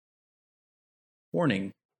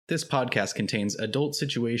Warning, this podcast contains adult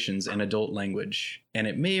situations and adult language, and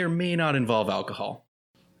it may or may not involve alcohol.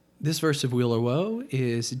 This verse of Wheeler Woe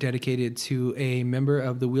is dedicated to a member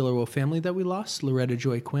of the Wheeler Woe family that we lost, Loretta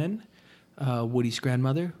Joy Quinn, Woody's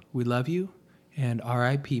grandmother. We love you, and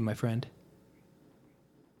R.I.P., my friend.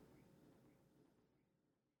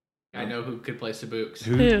 I know who could play Sabuks.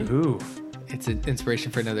 Who? It's an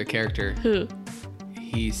inspiration for another character. Who?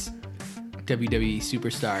 He's WWE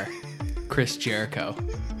superstar Chris Jericho.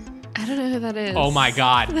 I don't know who that is. Oh my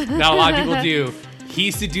God. Not a lot of people do.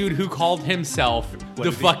 He's the dude who called himself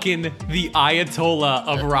the Ayatollah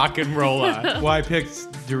of rock and rolla. Well, I picked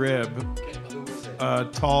Darib.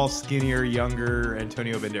 Tall, skinnier, younger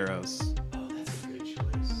Antonio Banderas.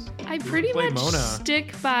 I pretty Play much Mona.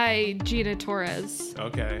 stick by Gina Torres.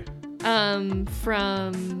 Okay.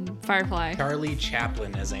 From Firefly. Charlie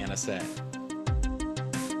Chaplin, as Anna said.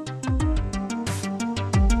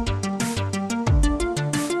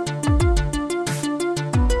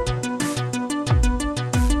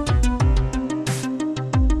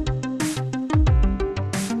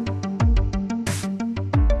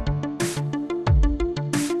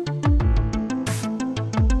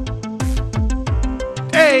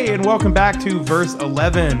 Hey, and welcome back to verse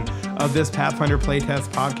 11 of this Pathfinder Playtest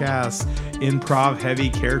podcast, improv-heavy,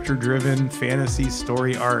 character-driven fantasy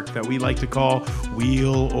story arc that we like to call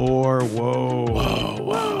Wheel or Woe.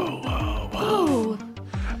 Whoa.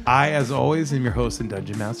 I, as always, am your host and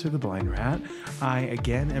Dungeon Master, the Blind Rat. I,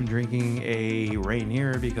 again, am drinking a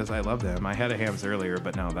Rainier because I love them. I had a Hamm's earlier,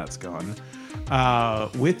 but now that's gone.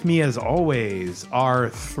 With me, as always, are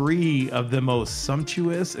three of the most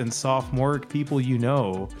sumptuous and sophomoric people you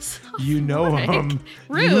know. You know them.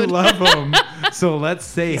 Rude. You love them. So let's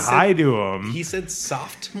say hi to them. He said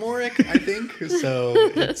sophomoric, I think, so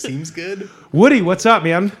it seems good. Woody, what's up,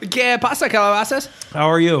 man? ¿Qué pasa, calabazas? How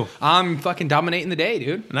are you? I'm fucking dominating the day,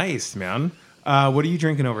 dude. Nice, man. What are you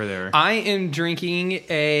drinking over there? I am drinking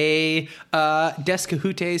a Des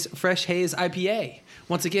Cahutes Fresh Haze IPA.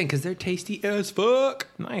 Once again, because they're tasty as fuck.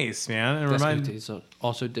 Nice, man. And Des remind, Cahutes,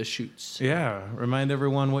 also Des Shoots. yeah, remind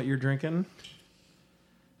everyone what you're drinking.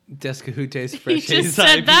 Des Cahutes You Fresh just Haze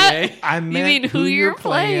said IPA. that? I You meant mean who you're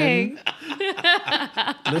playing?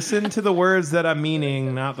 Listen to the words that I'm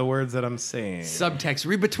meaning, not the words that I'm saying. Subtext.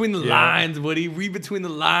 Read between the Yeah. lines, Woody. Read between the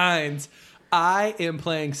lines. I am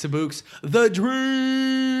playing Sabuks the Dream.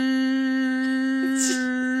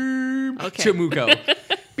 Okay. Chamuko.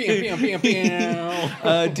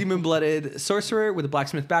 Demon-blooded sorcerer with a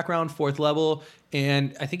blacksmith background, 4th level,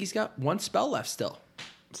 and I think he's got one spell left still.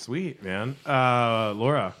 Sweet, man.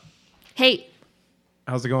 Laura, Hey,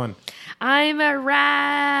 how's it going? I'm a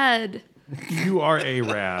rad. You are a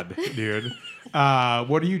rad, dude.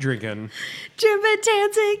 What are you drinking? Jim and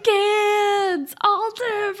Tansin cans. I'll do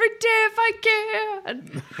every day if I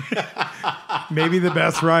can. Maybe the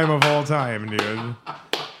best rhyme of all time, dude.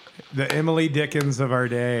 The Emily Dickens of our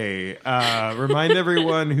day. Remind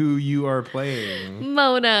everyone who you are playing.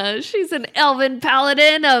 Mona, she's an elven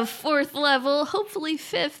paladin of 4th level, hopefully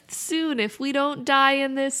 5th soon if we don't die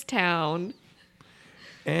in this town.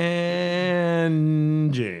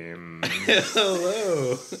 And James.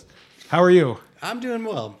 Hello. How are you? I'm doing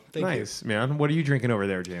well. Thank you. Nice, man. What are you drinking over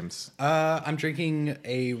there, James? I'm drinking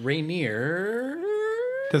a Rainier.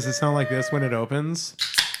 Does it sound like this when it opens?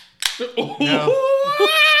 No.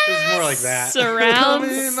 It's more like that. Surround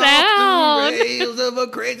sound. Rails of a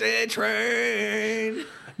crazy train.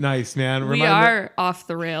 Nice, man. We are off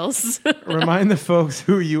the rails. Remind the folks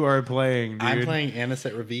who you are playing, dude. I'm playing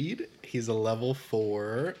Anisette Ravid. He's a level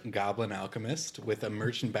 4 goblin alchemist with a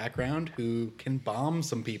merchant background who can bomb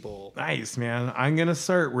some people. Nice, man. I'm going to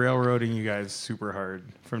start railroading you guys super hard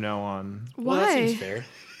from now on. Well, that seems Why? fair.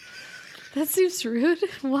 That seems rude.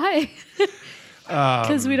 Why?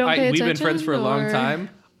 Because we don't pay attention. We've been friends for a long or- time.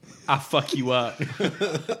 I fuck you up.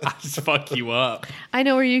 I just fuck you up. I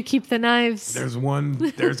know where you keep the knives. There's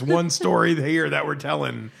one story here that we're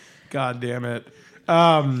telling. God damn it.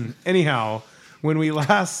 Anyhow, when we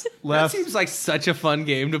last That left seems like such a fun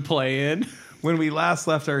game to play in. when we last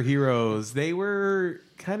left our heroes, they were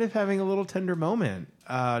kind of having a little tender moment,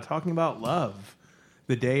 talking about love.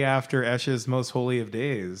 The day after Esha's most holy of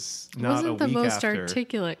days, not Wasn't a the week most after.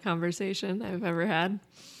 articulate conversation I've ever had.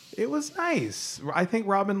 It was nice. I think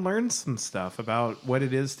Robin learned some stuff about what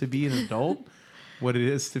it is to be an adult, what it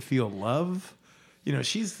is to feel love. You know,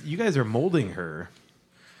 you guys are molding her.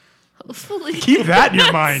 Hopefully. Keep that in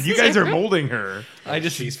your mind. You guys are molding her.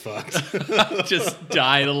 She's fucked. Just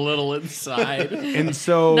died a little inside. And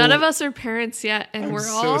so None of us are parents yet, and we're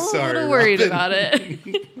so all a sorry, little worried Robin. about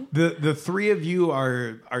it. the three of you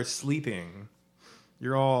are sleeping.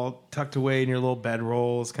 You're all tucked away in your little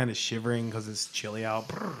bedrolls, kind of shivering because it's chilly out.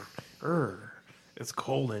 It's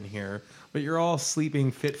cold in here, but you're all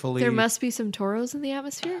sleeping fitfully. There must be some toros in the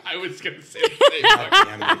atmosphere. I was going to say the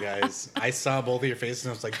same. Damn, you guys. I saw both of your faces and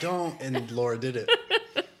I was like, don't. And Laura did it.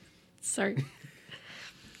 Sorry.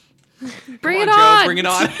 Bring it Joe, on. bring it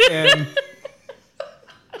on. And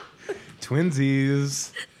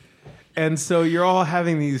twinsies. And so you're all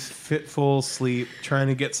having these fitful sleep, trying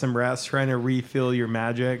to get some rest, trying to refill your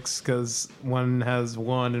magics because one has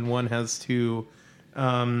 1 and one has 2.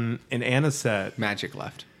 And Anisette, Magic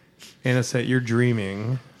left. you're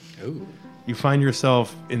dreaming. Ooh. You find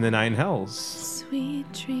yourself in the Nine Hells.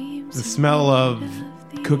 Sweet dreams. The smell of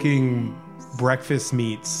cooking breakfast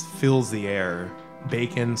meats fills the air.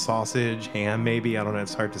 Bacon, sausage, ham, maybe. I don't know.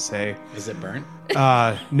 It's hard to say. Is it burnt?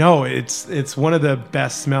 No, it's one of the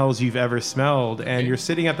best smells you've ever smelled. And you're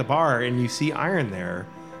sitting at the bar and you see Iron there,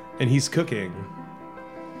 and he's cooking.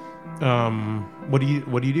 What do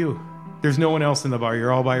you do? There's no one else in the bar.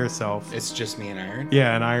 You're all by yourself. It's just me and Iron.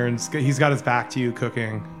 Yeah, and he's got his back to you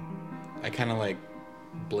cooking. I kind of like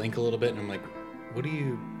blink a little bit and I'm like, what are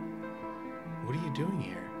you doing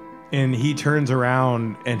here? And he turns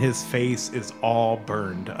around and his face is all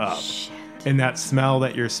burned up. Shit. And that smell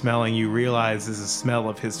that you're smelling, you realize is a smell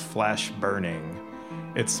of his flesh burning.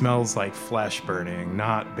 It smells like flesh burning,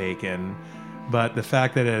 not bacon. But the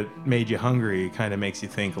fact that it made you hungry kind of makes you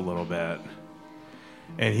think a little bit.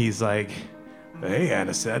 And he's like, hey,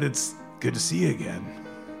 Anisette, it's good to see you again.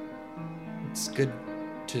 It's good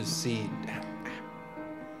to see.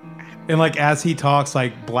 And like as he talks,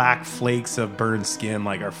 like black flakes of burned skin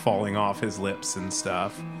like are falling off his lips and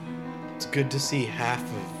stuff. It's good to see half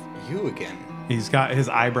of you again. He's got his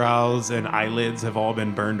eyebrows and eyelids have all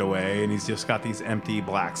been burned away, and he's just got these empty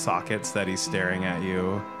black sockets that he's staring at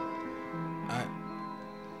you.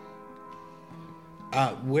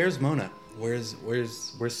 Where's Mona? Where's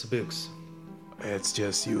Sabooks? It's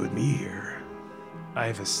just you and me here. I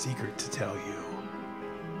have a secret to tell you.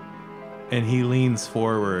 And he leans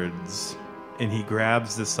forwards and he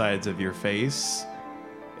grabs the sides of your face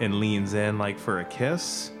and leans in like for a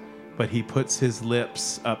kiss, but he puts his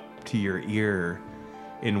lips up to your ear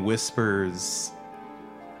and whispers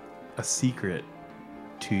a secret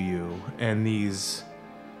to you. And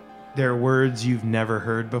they're words you've never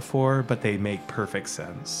heard before, but they make perfect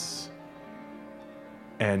sense.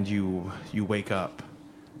 And you wake up.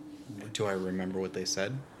 Do I remember what they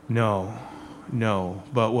said? No.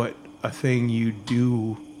 But what a thing you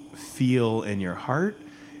do feel in your heart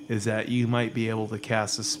is that you might be able to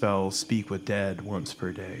cast a spell, Speak with Dead, once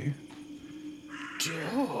per day.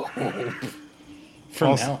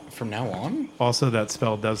 From now on? Also, that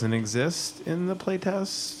spell doesn't exist in the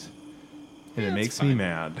playtest, and it makes me fine.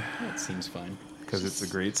 mad That seems fine. because it's a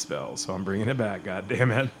great spell. So I'm bringing it back. God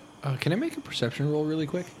damn it! Can I make a perception roll really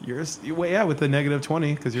quick? Yeah, with the negative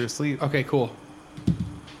 20 because you're asleep. Okay, cool.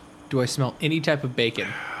 Do I smell any type of bacon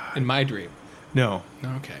in my dream? No,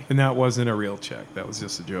 Okay. and that wasn't a real check. That was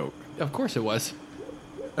just a joke. Of course it was.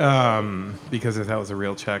 Because if that was a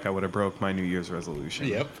real check, I would have broke my New Year's resolution.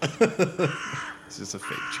 Yep. It's just a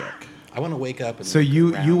fake check. I want to wake up and So look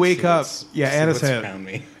you around, wake see up. what's- Yeah, see what's Anisette. around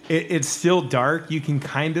me. It's still dark. You can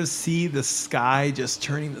kind of see the sky just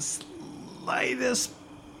turning the slightest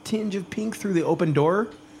tinge of pink through the open door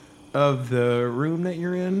of the room that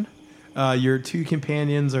you're in. Your 2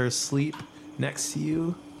 companions are asleep next to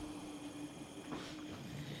you.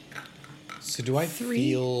 So do I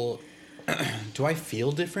feel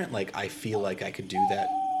different? Like I feel like I could do that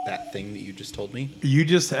thing that you just told me? You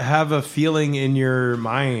just have a feeling in your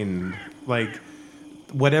mind, like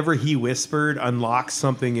whatever he whispered unlocks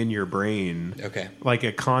something in your brain. Okay. Like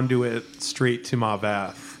a conduit straight to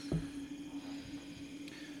Maveth.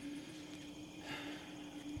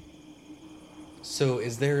 So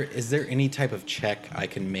is there any type of check I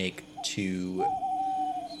can make to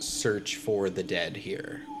search for the dead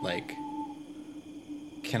here? Like,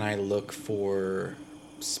 can I look for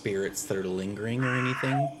spirits that are lingering or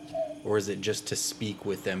anything? Or is it just to speak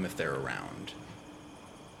with them if they're around?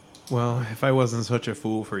 Well, if I wasn't such a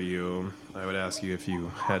fool for you, I would ask you if you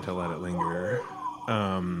had to let it linger.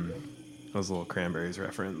 That was a little Cranberries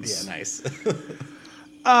reference. Yeah, nice.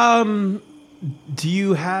 Do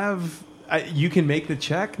you have... you can make the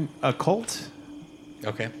check, occult?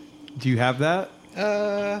 Okay. Do you have that?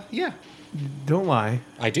 Yeah, Don't lie.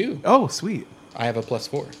 I do. Oh, sweet. I have a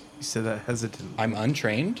 +4. You said that hesitant. I'm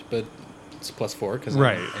untrained, but it's +4 because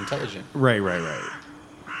Right. I'm intelligent. Right.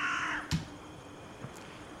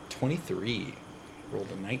 23. Rolled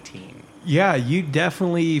a 19. Yeah, you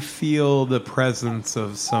definitely feel the presence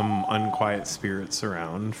of some unquiet spirits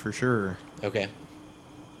around, for sure. Okay.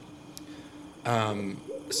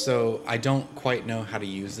 So I don't quite know how to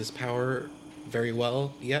use this power very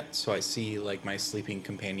well yet. So I see like my sleeping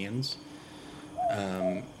companions,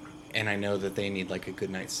 and I know that they need like a good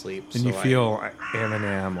night's sleep. And so you feel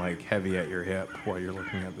Eminem like heavy at your hip while you're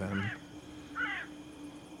looking at them.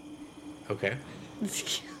 Okay.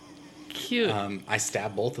 Cute. I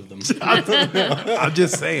stab both of them. I'm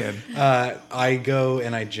just saying. I go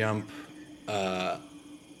and I jump.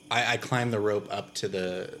 I climb the rope up to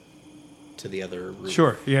the other roof.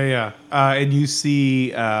 Sure. Yeah. And you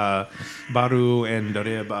see Baru and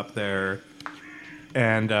Dorib up there,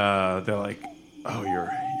 and they're like, "Oh,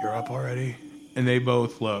 you're up already?" And they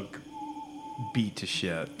both look beat to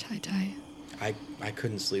shit. Tie. I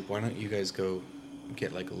couldn't sleep. Why don't you guys go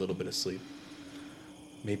get like a little bit of sleep?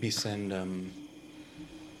 Maybe send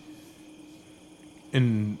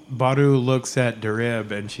And Baru looks at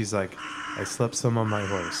Dorib, and she's like, "I slept some on my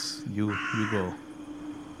horse. You go."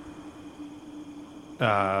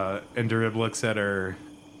 And Dorib looks at her,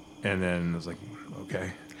 and then was like,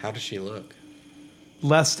 "Okay." How does she look?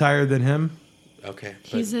 Less tired than him. Okay.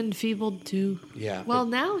 He's enfeebled too. Yeah. Well,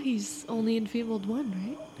 but now he's only enfeebled 1,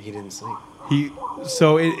 right? he didn't sleep.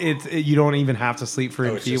 So you don't even have to sleep for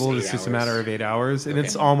Oh, it's just enfeebled. 8 It's just a hours. matter of 8 hours, and Okay.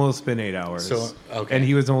 it's almost been 8 hours. So, okay. And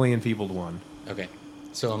he was only enfeebled 1, Okay.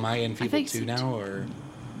 So am I enfeebled think two so, now, or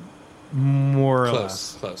more or close?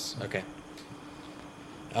 less. Close. Okay.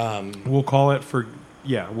 We'll call it for.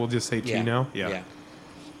 Yeah, we'll just say 2 Yeah. now. Yeah.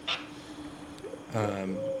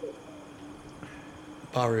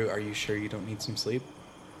 Baru, are you sure you don't need some sleep?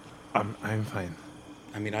 I'm fine.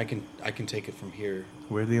 I mean, I can take it from here.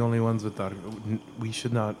 We're the only ones with that. We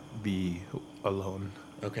should not be alone.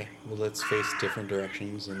 Okay. Well, let's face different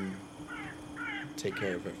directions and take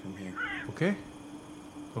care of it from here. Okay.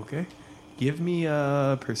 Give me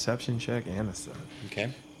a perception check and a set.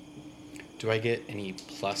 Okay. Do I get any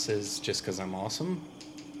pluses just because I'm awesome?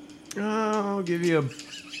 I'll give you a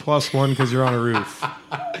 +1 because you're on a roof.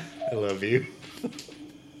 I love you.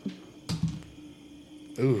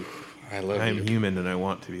 Ooh, I love I'm you. human and I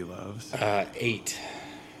want to be loved. 8.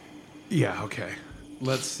 Yeah, okay.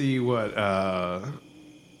 Let's see what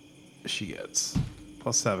she gets.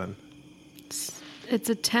 +7. It's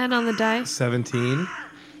a 10 on the die. 17.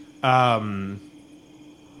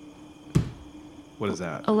 What is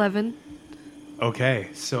that? 11. Okay,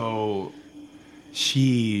 so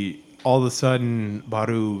she all of a sudden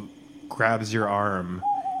Baru grabs your arm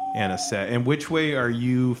and a set. And which way are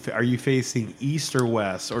you facing, east or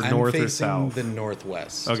west or I'm north facing or south? the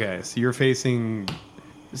northwest. Okay, so you're facing.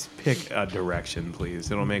 Just pick a direction, please.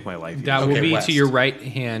 It'll make my life easier. That will Okay, be west. to your right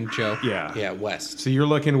hand, Joe. Yeah. Yeah, west. So you're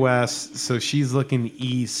looking west. So she's looking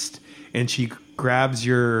east, and she grabs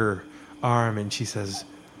your arm and she says,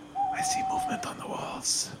 "I see movement on the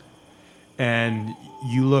walls." And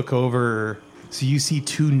you look over. So you see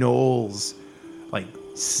 2 gnolls, like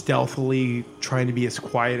stealthily trying to be as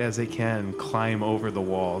quiet as they can, climb over the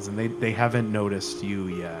walls, and they haven't noticed you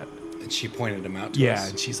yet. And she pointed him out to Yeah, us.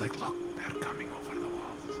 and she's like, "Look, they're coming over the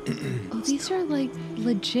walls." Oh, these are like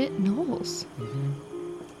legit gnolls.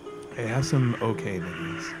 They have some okay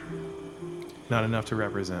minis. Not enough to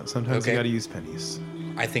represent. Sometimes you Okay. got to use pennies.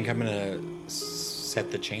 I think I'm gonna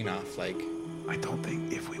set the chain off. Like, I don't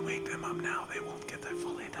think if we wake them up now, they won't get their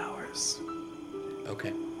full 8 hours.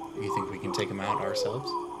 okay. You think we can take him out ourselves?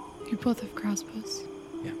 You both have crossbows.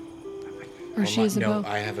 Yeah. Or she has a no, bow.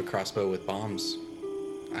 I have a crossbow with bombs.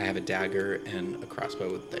 I have a dagger and a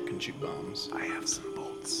crossbow that can shoot bombs. I have some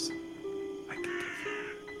bolts. I can give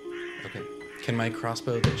you. Okay. Can my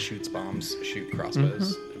crossbow that shoots bombs shoot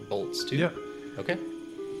crossbows bolts too? Yeah. Okay.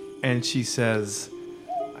 And she says,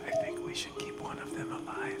 "I think we should keep one of them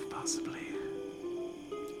alive, possibly.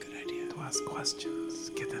 Good idea. To ask questions,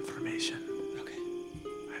 get information. Okay.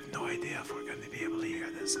 I have no idea if we're going to be able to hear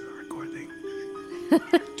this in the recording."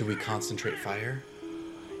 Do we concentrate fire?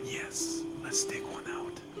 Yes. Let's take one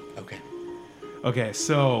out. Okay. Okay,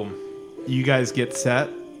 so you guys get set.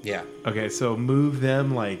 Yeah. Okay, so move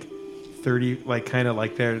them like 30, like kind of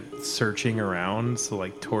like they're searching around, so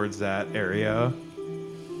like towards that area.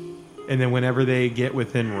 And then whenever they get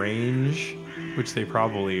within range, which they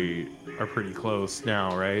probably are pretty close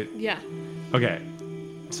now, right? Yeah. Okay,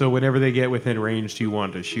 so whenever they get within range, do you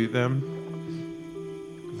want to shoot them?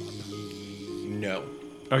 No.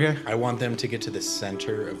 Okay, I want them to get to the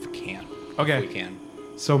center of camp. Okay. If we can.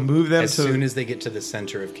 so move them As to soon as they get to the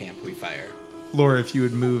center of camp, we fire. Laura. If you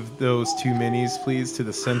would move those 2 minis, please, to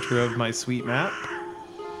the center of my sweet map,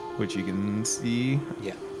 which you can see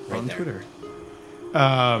Yeah. Right on there. Twitter,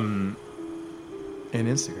 and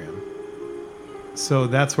Instagram. So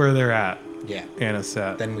that's where they're at. Yeah.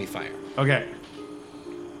 Anisette. Then we fire. Okay.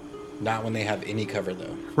 Not when they have any cover,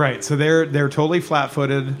 though. Right. So they're totally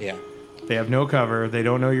flat-footed. Yeah. They have no cover. They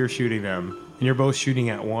don't know you're shooting them. And you're both shooting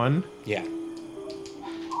at 1. Yeah.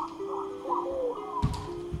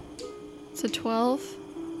 It's a 12.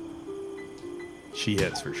 She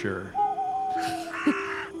hits for sure.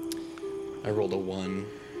 I rolled a 1.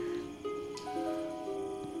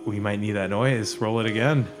 We might need that noise. Roll it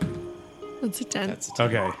again. That's a 10. That's a 10.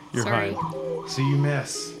 Okay, you're Sorry. fine. So you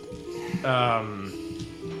miss.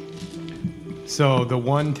 So the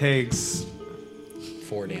 1 takes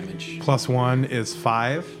 4 damage. plus 1 is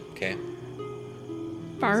 5. Okay.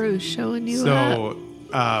 Baru's showing you So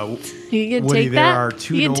you can Woody, take there that? are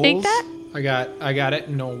 2 You can take knolls. that? I got it.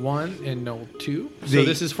 Null 1 and null 2. So They-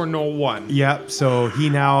 this is for null 1. Yep. So he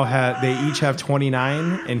now they each have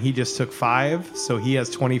 29, and he just took 5, so he has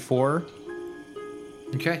 24.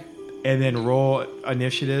 Okay. And then roll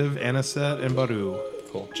initiative, Anisette, and Baru,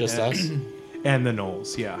 Cool. Just Yeah. us? and the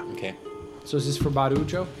Knolls. Yeah, Okay. So is this for Badu,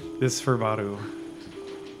 Joe? this is for Baru.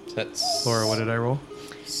 So that's Laura, what did I roll?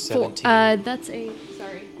 17. That's a,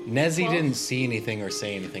 sorry, Nezzy 12. didn't see anything or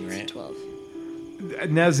say anything, right? 12.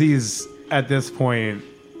 Nezi's at this point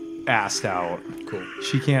assed out. Cool.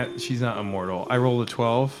 She's not immortal. I rolled a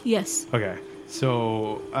 12. Yes. Okay.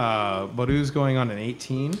 So Baru's going on an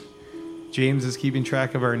 18. James is keeping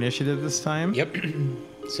track of our initiative this time. Yep.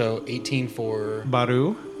 So 18 for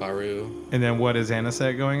Baru. Baru, And then what is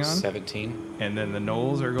Anisette going on? 17. And then the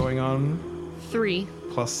Knolls are going on. 3.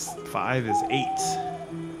 Plus 5 is 8.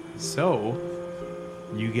 So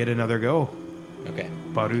you get another go. Okay.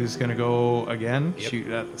 Baru's going to go again. Yep. Shoot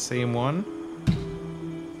at the same one.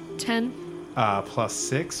 10. Plus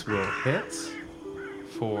 6 will hit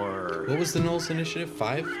for What was the Knowles initiative?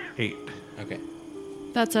 5? 8. Okay.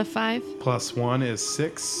 That's a 5. Plus 1 is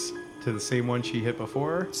 6 to the same one she hit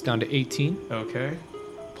before. It's down to 18. Okay.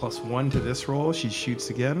 Plus 1 to this roll. She shoots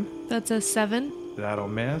again. That's a 7. That'll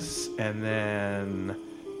miss. And then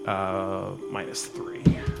minus 3.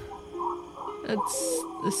 That's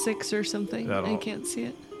a 6 or something. That'll- I can't see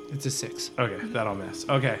it. It's a 6. Okay, that'll miss.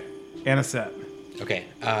 Okay. Anisette. Okay.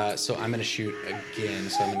 So I'm going to shoot again.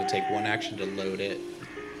 So I'm going to take one action to load it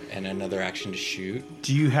and another action to shoot.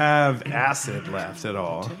 Do you have acid left at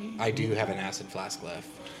all? I do have an acid flask left.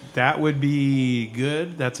 That would be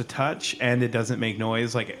good. That's a touch, and it doesn't make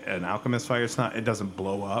noise like an alchemist fire. It doesn't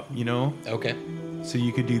blow up, you know? Okay. So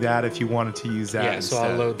you could do that if you wanted to use that Yeah, instead. so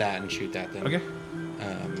I'll load that and shoot that then. Okay.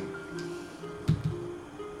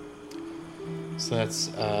 So that's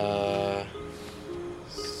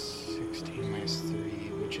 16 minus 3,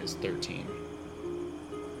 which is 13.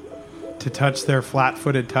 To touch their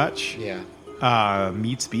flat-footed touch, Yeah.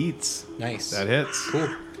 meets beats. Nice. That hits. Cool.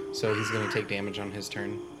 So he's going to take damage on his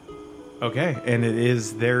turn. Okay, and it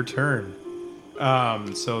is their turn.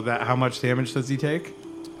 So that how much damage does he take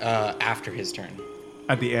After his turn.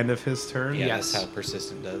 at the end of his turn? Yeah, Yes. that's how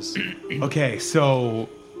persistent does. Okay, so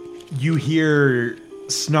you hear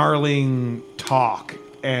snarling talk,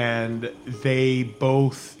 and they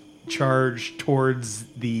both charge towards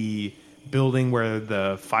the building where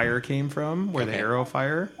the fire came from, where the Okay. arrow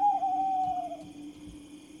fire.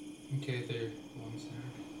 Okay, there.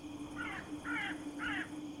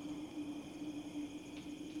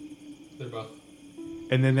 They're both.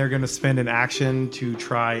 And then they're going to spend an action to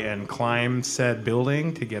try and climb said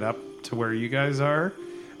building to get up to where you guys are.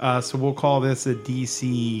 So we'll call this a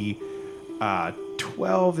DC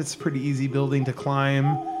 12. It's a pretty easy building to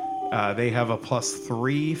climb. They have a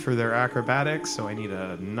 +3 for their acrobatics, so I need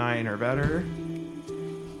a 9 or better.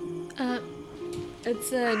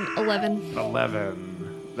 It's an 11. 11.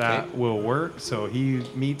 That Okay. will work. So he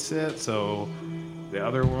meets it. So the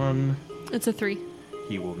other one, It's a 3.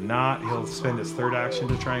 he will not. He'll spend his third action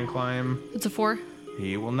to try and climb. It's a 4.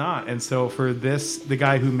 He will not. And so for this, the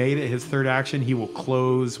guy who made it his third action, he will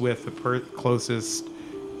close with the closest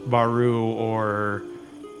Baru or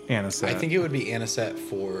Anisette. I think it would be Anisette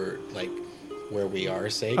for, like, where we are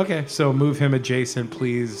sake. Okay, so move him adjacent,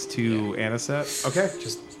 please, to Anisette. Okay.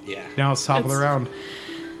 Just, yeah. Now it's top of the That's- round.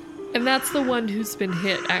 And that's the one who's been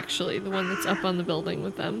hit, actually. The one that's up on the building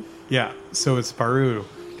with them. Yeah, so it's Baru.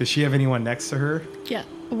 Does she have anyone next to her? Yeah.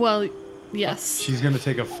 Well, yes. She's going to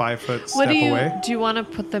take a 5-foot What step do you away. do? You want to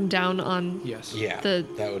put them down on? Yes. Yeah, The-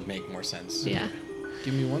 that would make more sense. Yeah.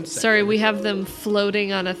 Give me 1 second. Sorry, we have them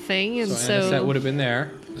floating on a thing, and So Anisette so would have been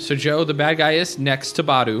there. So Joe, the bad guy, is next to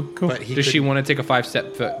Badu. Cool. But he Does she could- want to take a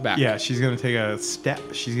 5-step foot back? Yeah, she's going to take a step.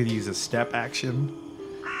 She's going to use a step action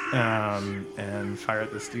and fire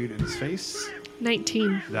at this dude in his face.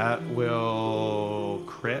 19. That will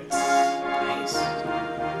crit. Nice.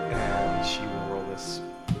 And she will roll this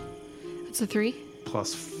It's a 3.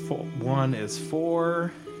 +1 is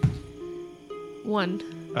 4. 1.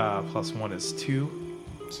 Plus 1 is 2.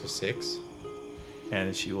 So 6.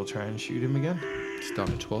 And she will try and shoot him again. It's down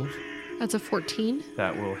to 12. That's a 14.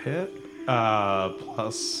 That will hit.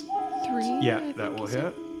 Plus 3. Yeah, that will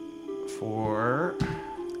hit. 4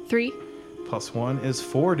 3. plus 1 is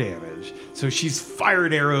 4 damage. So she's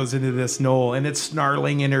fired arrows into this knoll, and it's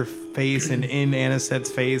snarling in her face and in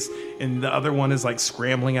Aniset's face, and the other one is like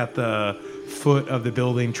scrambling at the foot of the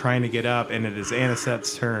building trying to get up, and it is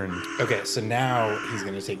Aniset's turn. Okay, so now he's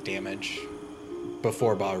going to take damage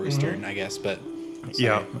before Baru's turn, I guess, but...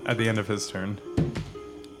 Yeah, at the end of his turn.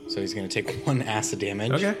 So he's going to take 1 acid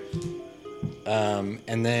damage. Okay.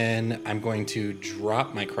 And then I'm going to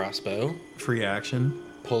drop my crossbow, Free action.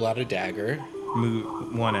 pull out a dagger.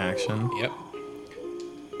 Move 1 action. Yep.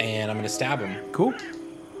 And I'm going to stab him. Cool.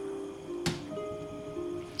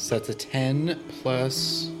 So that's a 10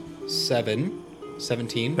 plus 7.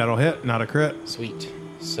 17. That'll hit. Not a crit. Sweet.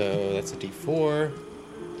 So that's a d4.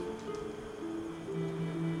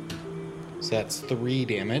 So that's 3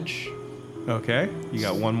 damage. Okay. You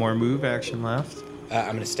got 1 more move action left. I'm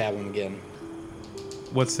going to stab him again.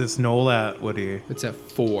 What's this knoll at, Woody? It's at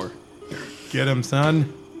 4. Get him,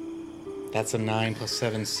 son. That's a 9 plus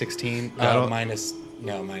 7, 16. That'll- Minus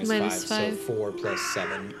 5. Minus So 5. 4 plus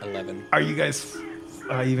 7, 11. Are you guys,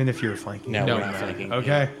 even if you're flanking? No, No, we're not no. flanking.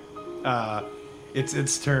 Okay. It's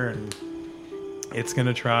its turn. It's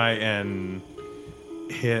gonna try and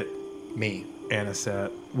hit Me.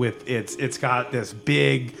 Aniset with it's got this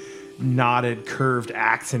big knotted curved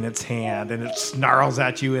axe in its hand, and it snarls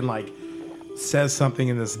at you and like says something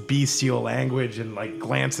in this bestial language and like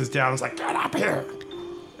glances down. It's like, get up here.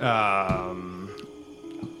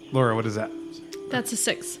 Laura, what is that? That's a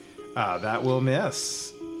 6. That will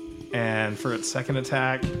miss. And for its second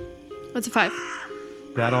attack, That's a 5.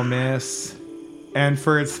 that'll miss. And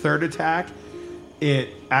for its third attack, it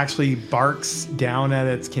actually barks down at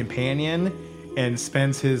its companion and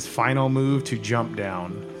spends his final move to jump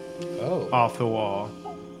down Oh. off the wall.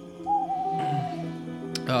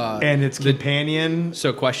 And its companion,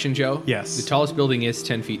 So, question, Joe? Yes. The tallest building is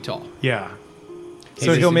 10 feet tall. yeah.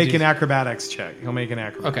 So Is he'll it- make an acrobatics check. He'll make an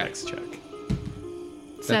acrobatics check.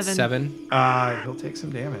 That's 7. 7. He'll take some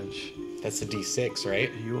damage. That's a d6, right?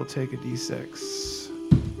 You will take a d6.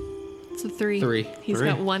 It's a 3. 3. He's 3.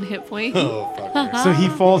 got 1 hit point. Oh, fucker. So he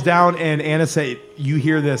falls down, and Aniset, you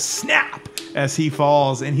hear this snap as he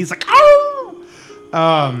falls, and he's like, "Oh!"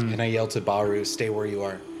 And I yell to Baru, stay where you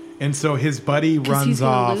are. And so his buddy Because runs he's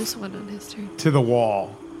going to off lose one on his turn. to the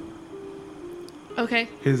wall. Okay.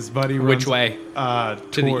 His buddy runs Which way?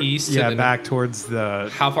 to the east, to Yeah, the- back towards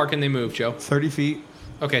the How far can they move, Joe? 30 feet.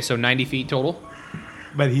 Okay, so 90 feet total.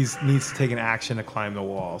 But he needs to take an action to climb the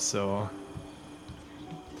wall. So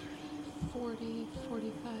 40,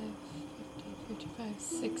 45, 50, 55,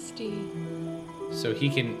 60. So he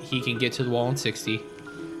can get to the wall in 60.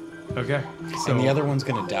 okay. So And the other one's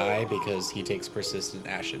going to die because he takes persistent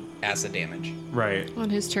acid damage. right. On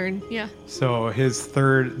his turn, yeah. So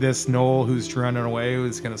this knoll who's running away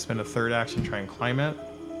is going to spend a third action try and climb it.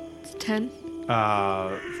 It's 10.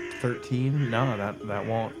 13. No, that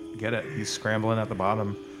won't get it. He's scrambling at the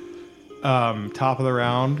bottom. Top of the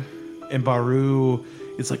round, and Baru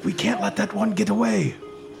is like, we can't let that one get away.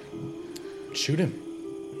 Shoot him.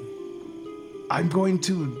 I'm going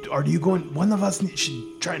to. Are you going? One of us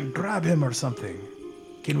should try and grab him or something.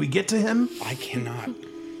 Can we get to him? I cannot.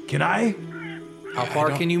 Can I? How far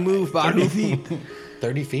don't- can you move, 30 Baru? feet.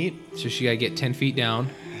 30 feet? So she got to get 10 feet down.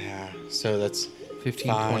 Yeah. So that's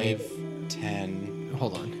 15, 5, 10.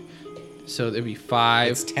 Hold on. So there'd be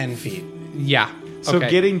 5. It's 10 feet. Yeah. So okay.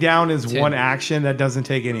 getting down is 10. one action that doesn't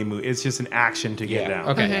take any move. It's just an action to get Yeah. down.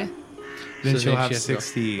 Okay. Okay. Then So she'll then have she has to go.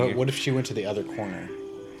 60. But what if she went to the other corner?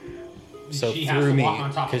 So She has through to me, walk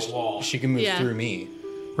on top of because the wall. she can move Yeah. through me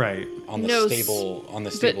Right. on the No,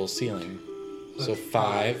 stable ceiling. So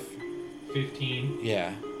 5. 15,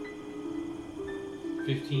 Yeah.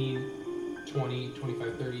 15, 20,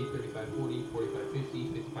 25, 30, 35, 40, 45, 50,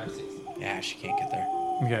 55, 60. Yeah, she can't get there.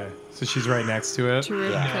 Okay. So she's right next to it.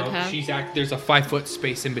 Tarun Yeah. could have. There's a 5-foot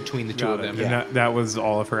space in between the two Got of it. them. And Yeah. that was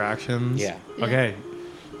all of her actions? Yeah. Yeah. Okay.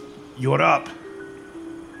 You're up.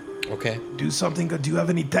 Okay. Do something good. Do you have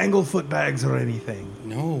any Tanglefoot bags or anything?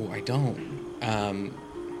 No, I don't.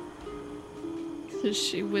 So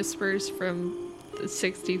she whispers from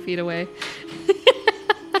 60 feet away.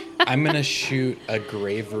 I'm gonna shoot a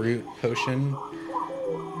grave root potion.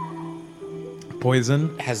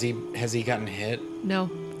 Poison? Has he gotten hit? No.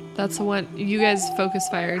 That's the one. You guys focus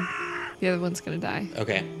fired. The other one's going to die.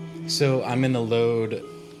 Okay. So I'm gonna load.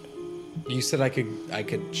 You said I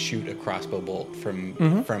could shoot a crossbow bolt from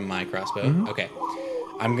my crossbow. Okay.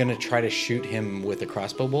 I'm gonna try to shoot him with a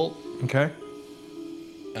crossbow bolt. Okay.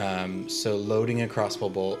 So loading a crossbow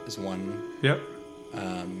bolt is one. Yep.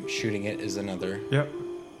 Shooting it is another. Yep.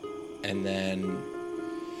 And then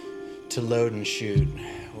to load and shoot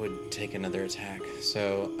would take another attack.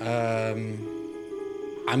 So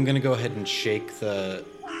I'm gonna go ahead and shake the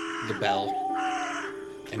bell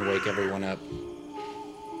and wake everyone up.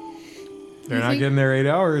 They're You not think- getting their 8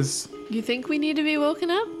 hours. You think we need to be woken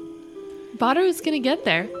up? Baru's gonna get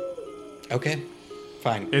there. Okay,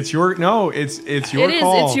 fine. It's your call. It is. It's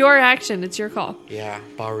your action. It's your call. Yeah,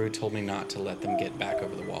 Baru told me not to let them get back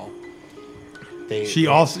over the wall.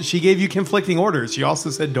 She gave you conflicting orders. She also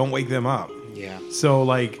said don't wake them up. Yeah. So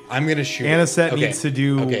like I'm gonna shoot. Anisette Okay. needs to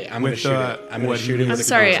do Okay, I'm gonna with shoot it. I'm gonna what shoot it you- with I'm a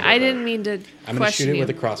sorry. crossbow I bolt. didn't mean to I'm gonna question shoot it you. with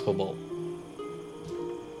a crossbow bolt.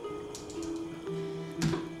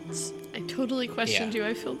 I totally questioned Yeah. you.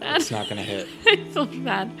 I feel bad. It's not gonna hit. I feel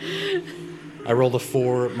bad. I rolled a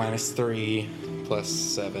 4 minus 3 plus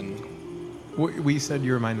 7. We said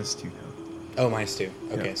you were -2 now. Oh, minus 2.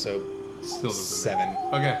 Okay, Yeah. so Still doesn't. 7.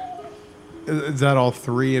 Okay. Is that all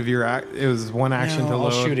 3 of your it was one action to No,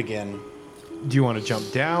 load? I'll shoot again. Do you want to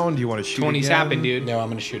jump down? Do you want to shoot 20's again? happened, dude. No, I'm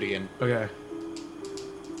gonna shoot again. Okay.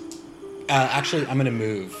 Actually, I'm gonna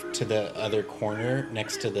move to the other corner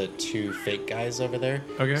next to the 2 fake guys over there.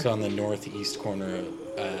 Okay. So on the northeast corner,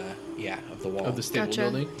 of the wall. Of the stable Gotcha.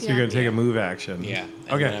 building. So you're going to take Yeah. a move action. Yeah.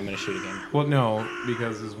 And Okay. then I'm gonna shoot again. Well, no,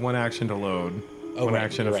 because it's one action to load, Oh, one right,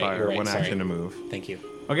 action to you're right, fire, you're right, one sorry. action to move. Thank you.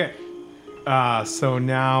 Okay. So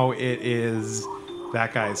now it is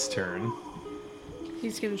that guy's turn.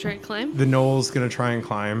 He's gonna try and climb. The Knoll's going to try and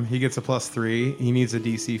climb. He gets a +3. He needs a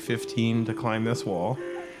DC 15 to climb this wall.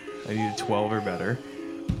 I need a 12 or better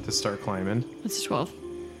to start climbing. It's 12.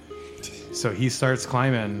 So he starts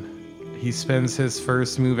climbing. He spends his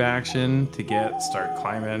first move action to start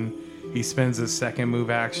climbing. He spends his second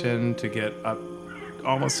move action to get up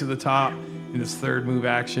almost to the top, and his third move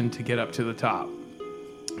action to get up to the top.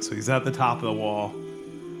 So he's at the top of the wall,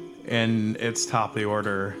 and it's top of the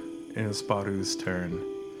order, and it's Baru's turn.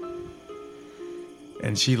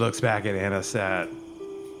 And she looks back at Anisette,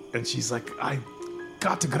 and she's like, I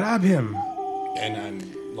got to grab him. And I'm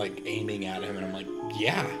like aiming at him, and I'm like,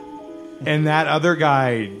 yeah. And that other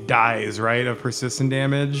guy dies, right, of persistent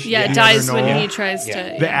damage? Yeah, The it dies other when Knoll? he tries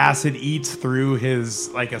Yeah. to. The acid eats through his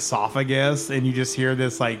like esophagus, and you just hear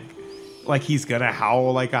this like he's gonna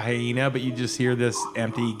howl like a hyena, but you just hear this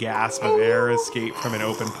empty gasp of air escape from an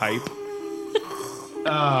open pipe.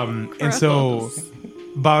 And so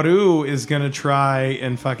Baru is gonna try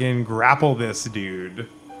and fucking grapple this dude.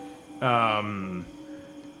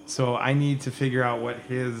 So I need to figure out what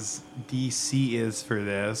his DC is for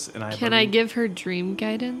this, and Can I give her dream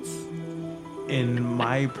guidance? In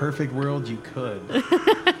my perfect world, you could.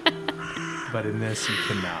 But in this, you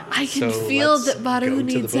cannot. I can So feel let's that go Baru to the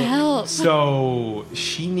needs book. help. So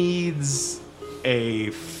she needs a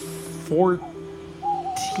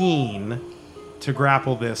 14 to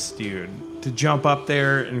grapple this dude, to jump up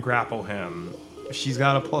there and grapple him. She's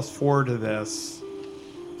got a +4 to this.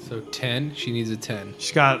 So 10. She needs a 10.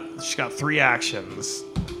 She's got 3 actions.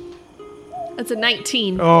 That's a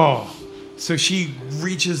 19. Oh, so she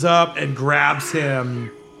reaches up and grabs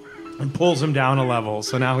him and pulls him down a level.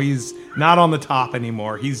 So now he's not on the top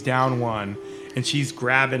anymore. He's down 1, and she's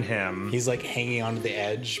grabbing him. He's like hanging onto the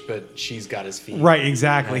edge, but she's got his feet. Right,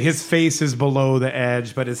 exactly. Nice. His face is below the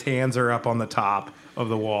edge, but his hands are up on the top of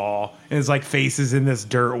the wall. And his like face is in this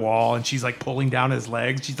dirt wall, and she's like pulling down his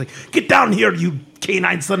legs. She's like, "Get down here, you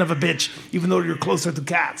canine son of a bitch, even though you're closer to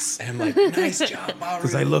cats." And I'm like, nice job, Baru.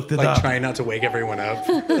 'Cause I looked it like, up. trying not to wake everyone up.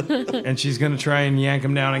 And she's gonna try and yank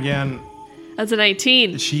him down again. That's a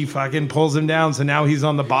 19. She fucking pulls him down, so now he's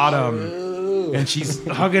on the bottom. And she's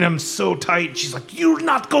hugging him so tight. She's like, "You're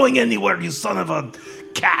not going anywhere, you son of a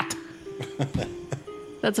cat."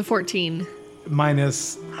 That's a 14.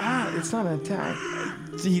 Minus, it's not an attack.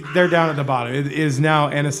 See, they're down at the bottom. It is now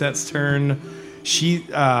Anisette's turn.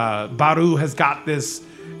 Baru has got this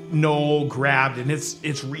Knoll grabbed, and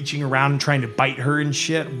it's reaching around and trying to bite her and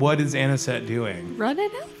shit. What is Anisette doing? Run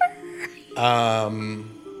it over.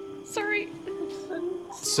 Sorry.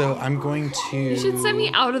 So I'm going to. You should send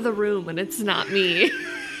me out of the room when it's not me.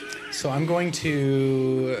 So I'm going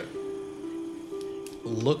to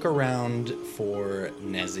look around for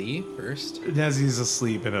Nezzy first. Nezzy's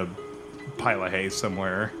asleep in a pile of hay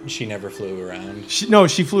somewhere. She never flew around.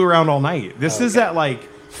 She flew around all night. This is Okay. at like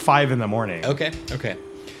 5 a.m. Okay.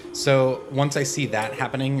 So once I see that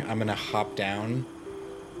happening, I'm gonna hop down.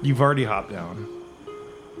 You've already hopped down.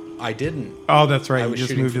 I didn't. Oh, that's right. I You was just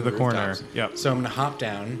shooting moved to from the corner. rooftops. Yep. So I'm gonna hop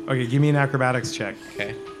down. Okay, give me an acrobatics check.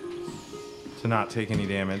 Okay. to not take any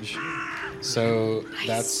damage. So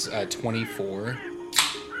that's 24.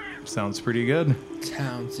 Sounds pretty good.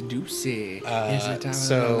 Sounds juicy.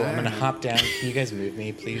 So I'm gonna hop down. Can you guys move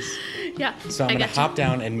me, please? Yeah. So I'm I gonna got you. hop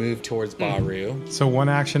down and move towards Baru. So one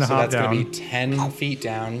action to So hop that's down. gonna be 10 feet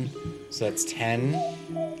down. So that's 10,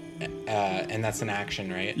 and that's an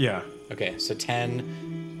action, right? Yeah. Okay, so 10.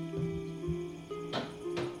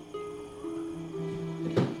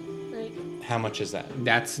 Right. How much is that?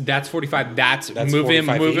 That's 45. That's That's move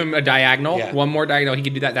 45 move feet? him a diagonal. Yeah. One more diagonal. He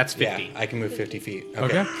can do that. That's 50. Yeah, I can move 50 feet.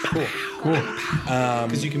 Okay. Cool. Cool.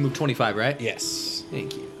 Because you can move 25, right? Yes.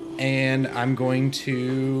 Thank you. And I'm going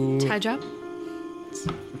to Tie job.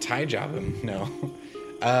 tie job him. No.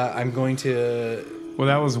 I'm going to. Well,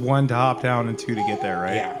 that was 1 to hop down and 2 to get there,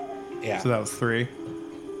 right? Yeah. Yeah. So that was 3.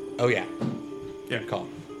 Oh yeah. Yeah. Good call.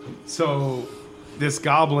 So this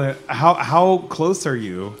goblin, how close are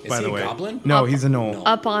you? Is by he the a way, goblin? No, Up. he's a gnome.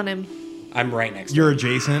 Up on him. I'm right next You're to him.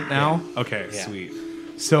 adjacent now. Okay, Yeah. sweet.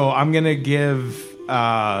 So I'm gonna give.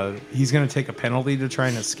 He's gonna take a penalty to try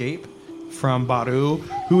and escape from Baru,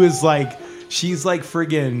 who is like. She's like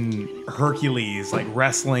friggin' Hercules, like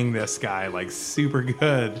wrestling this guy, like super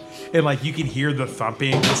good. And like you can hear the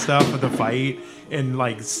thumping and stuff of the fight, and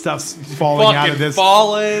like stuff's falling out of this,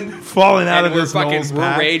 falling out And of we're this fucking, Noel's we're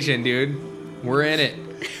pack. raging, dude. We're in it.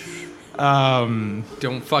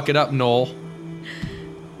 Don't fuck it up, Noel.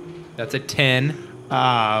 That's a 10.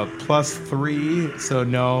 +3, so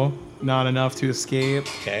no, not enough to escape.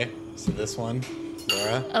 Okay. So this one,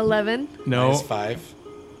 Laura. 11. No, Minus 5.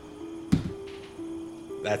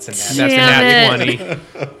 That's a That's net. a Damn nat it.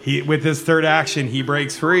 20. he with his third action, he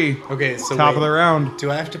breaks free. Okay, so Top wait, of the round.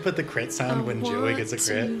 Do I have to put the crit sound when Joey gets a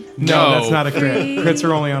crit? No, No. that's not a crit. Three. Crits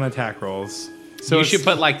are only on attack rolls. So You it's, should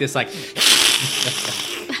put like this, like,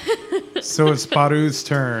 So it's Baru's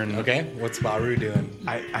turn. Okay, what's Baru doing?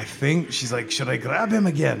 I think she's like, should I grab him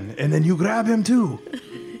again? And then you grab him too.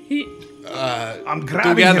 I'm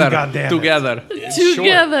grabbing him, goddammit. together.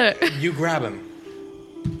 Together. Sure. You grab him.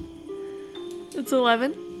 It's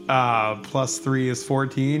 11. +3 is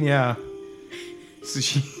 14. Yeah. So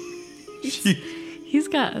she He's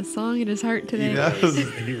got a song in his heart today. does.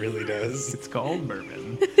 He really does. It's called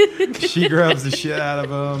bourbon. She grabs the shit out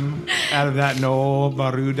of him, out of that Noel.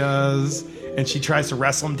 Baru does, and she tries to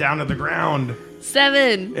wrestle him down to the ground,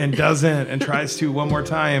 7. and doesn't, and tries to one more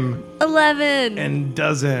time, 11. and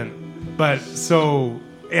doesn't. But so,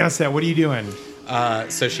 Anisette, what are you doing?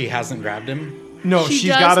 So she hasn't grabbed him. No, She she's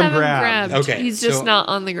does got him have grabbed. Okay, He's just so- not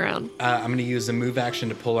on the ground. I'm going to use a move action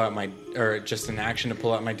to pull out or just an action to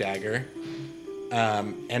pull out my dagger.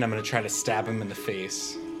 And I'm going to try to stab him in the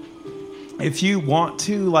face. If you want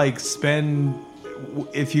to, like,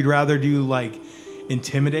 if you'd rather do, like,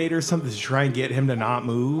 intimidate or something to try and get him to not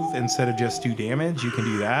move instead of just do damage, you can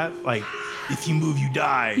do that. Like, if you move, you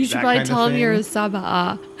die. You should that probably kind of tell him you're a thing.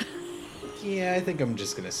 Saba'a. Yeah, I think I'm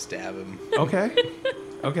just going to stab him. Okay.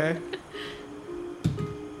 Okay.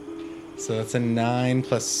 So that's a 9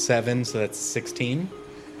 plus 7, so that's 16.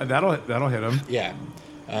 That'll hit him. Yeah.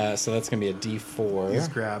 So that's going to be a D4. He's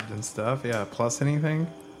grabbed and stuff. Yeah. Plus anything?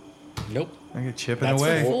 Nope. I get chipping That's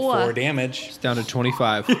away. 4 damage. It's down to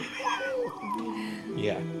 25.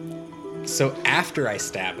 Yeah. So after I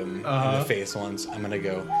stab him in Uh-huh. the face once, I'm going to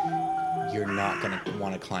go, you're not going to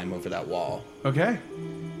want to climb over that wall. Okay.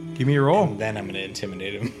 Give me a roll. And then I'm going to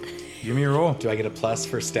intimidate him. Give me a roll. Do I get a plus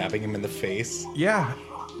for stabbing him in the face? Yeah.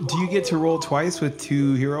 Do you get to roll twice with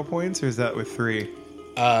 2 hero points, or is that with 3?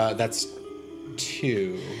 That's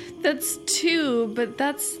 2. That's 2, but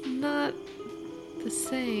that's not the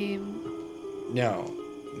same. No,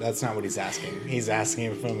 that's not what he's asking. He's asking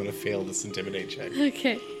if I'm going to fail this intimidate check.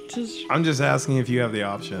 Okay. Just I'm just asking if you have the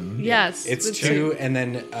option. yes. It's that's 2, and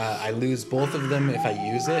then I lose both of them if I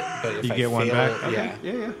use it. But if You I get one fail, back? Okay.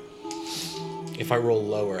 yeah. Yeah. If I roll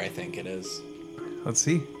lower, I think it is. Let's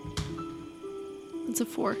see. It's a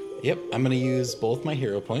 4. Yep, I'm going to use both my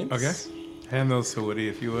hero points. Okay. Hand those to Woody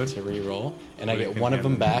if you would. To re-roll, and I Woody get can one of hand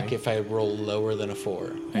them them to back me. if I roll lower than a 4.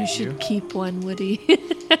 You Thank should you. keep one, Woody.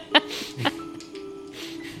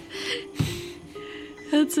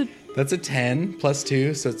 That's a That's a 10 plus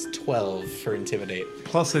 2, so it's 12 for intimidate.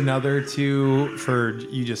 Plus another 2 for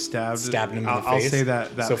you just stabbed Stabbing him in the I'll face. say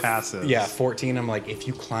that So passes. Yeah, 14. I'm like, if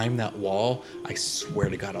you climb that wall, I swear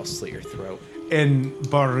to God, I'll slit your throat. And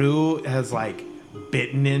Baru has like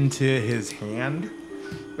bitten into his hand,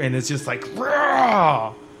 and it's just like,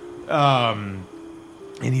 "Rah!"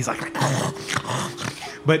 And he's like,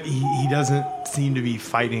 but he doesn't seem to be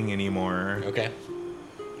fighting anymore. Okay.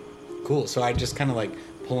 Cool. So I just kind of like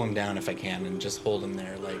pull him down if I can and just hold him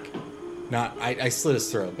there. Like, not, I slit his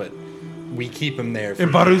throat, but we keep him there. For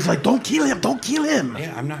And Baru's like, don't kill him. Don't kill him.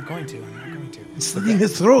 Yeah, I'm not going to. Slitting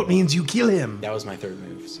his throat means you kill him. That was my third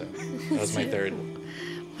move. So that was my third.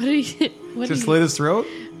 What are you? What To are you, slit his throat?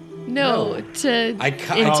 no, to I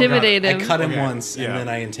cut. intimidate I him. cut him Okay, once, yeah. and then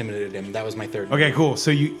I intimidated him. That was my third. Okay, move. cool. So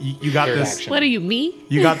you got Third this. action. What are you, me?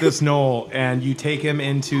 You got this knoll, and you take him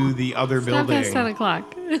into the other It's not past 10 building.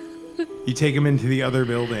 o'clock. You take him into the other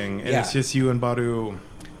building, and Yeah. it's just you and Baru.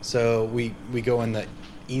 So we go in the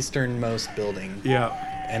easternmost building, Yeah.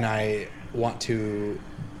 and I want to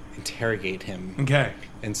interrogate him Okay.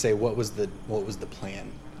 and say what was the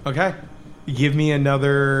plan. Okay. Give me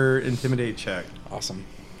another intimidate check. Awesome.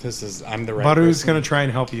 I'm the right. Baru's person. gonna try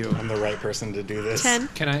and help you. I'm the right person to do this. 10.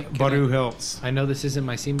 Baru helps. I know this isn't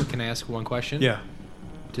my scene, but can I ask one question? Yeah.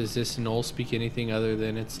 Does this knoll speak anything other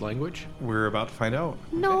than its language? We're about to find out.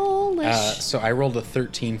 Knowlish. So I rolled a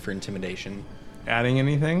 13 for intimidation. Adding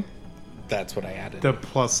anything? That's what I added. The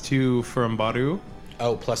 +2 from Baru.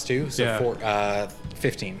 Oh, +2, so Yeah.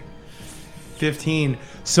 15. 15.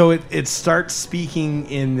 So it starts speaking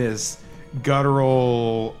in this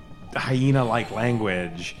guttural hyena-like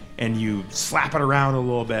language, and you slap it around a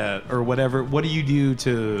little bit or whatever. What do you do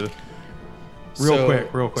to? Real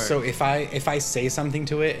quick. So if I say something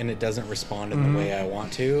to it and it doesn't respond in the way I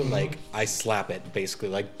want to, like I slap it basically,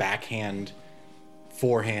 like backhand,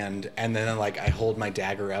 forehand, and then like I hold my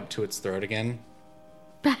dagger up to its throat again.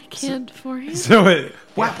 Backhand forehand. So it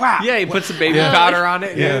whap whap. Yeah, he puts some baby Yeah. powder on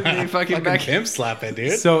it. Yeah. And he fucking Fucking back. pimp slap it,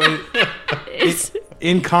 dude. So It's,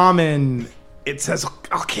 in common, it says,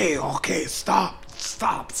 "Okay, stop.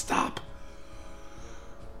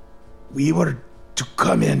 We were to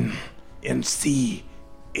come in and see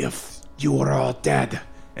if you were all dead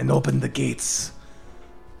and open the gates.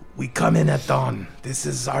 We come in at dawn. This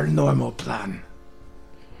is our normal plan.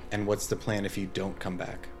 And what's the plan if you don't come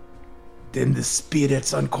back? Then the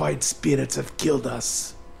spirits, unquiet spirits, have killed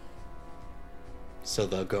us. So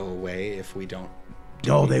they'll go away if we don't.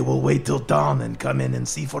 No, they will wait till dawn and come in and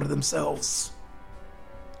see for themselves.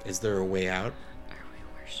 Is there a way out? are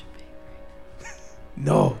we worshiping?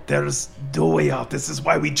 No, there's no way out. This is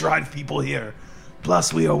why we drive people here.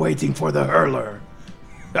 Plus, we are waiting for the hurler.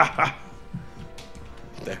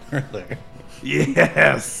 The hurler.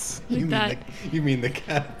 Yes, You mean that. you mean the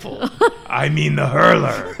catapult? I mean the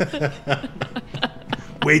hurler.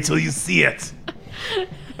 Wait till you see it.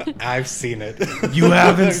 I've seen it. You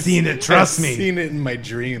haven't seen it, trust I've me. seen it in my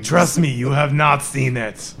dreams. Trust me, you have not seen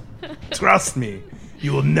it. Trust me,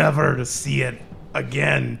 you will never see it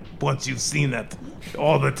again once you've seen it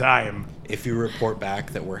all the time. If you report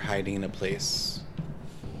back that we're hiding in a place,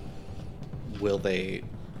 will they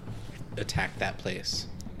attack that place?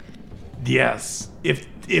 Yes,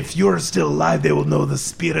 if you're still alive, they will know the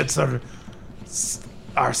spirits are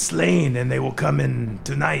slain, and they will come in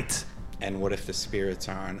tonight. And what if the spirits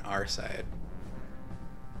are on our side?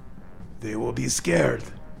 They will be scared.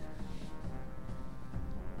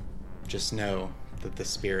 Just know that the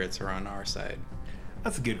spirits are on our side.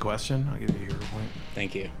 That's a good question. I'll give you your point.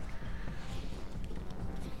 Thank you.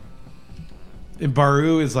 And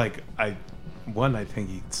Baru is like, I think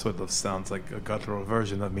he sort of sounds like a guttural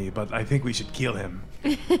version of me, but I think we should kill him.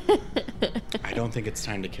 I don't think it's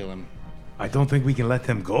time to kill him. I don't think we can let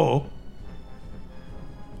him go.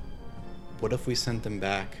 What if we sent them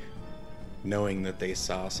back knowing that they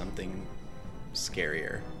saw something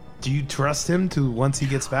scarier? Do you trust him to, once he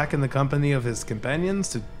gets back in the company of his companions,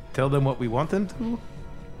 to tell them what we want them to?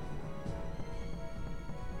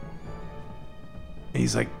 And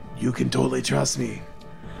he's like, you can totally trust me.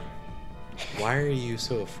 Why are you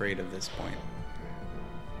so afraid of this point?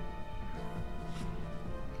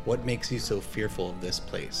 What makes you so fearful of this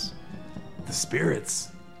place? The spirits.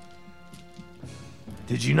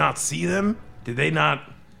 Did you not see them? Did they not?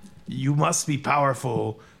 You must be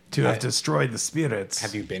powerful to have destroyed the spirits.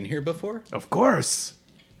 Have you been here before? Of course.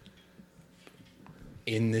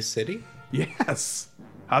 In this city? Yes.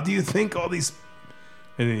 How do you think all these...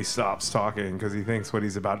 And then he stops talking because he thinks what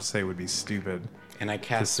he's about to say would be stupid. And I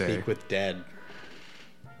cast say. Speak with Dead.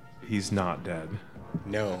 He's not dead.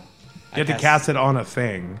 No. You have to cast it on a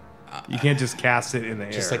thing. You can't just cast it in the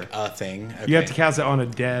Just air. like a thing. You have Okay. to cast it on a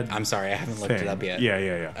dead I'm sorry, I haven't looked thing. it up yet.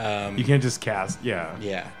 Yeah. You can't just cast... Yeah.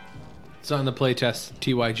 Yeah. It's on the playtest.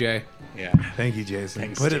 TYJ. Yeah. Thank you, Jason.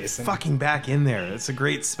 Thanks, Put Jason. it fucking back in there. It's a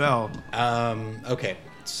great spell. Okay.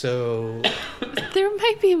 So There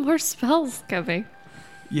might be more spells coming.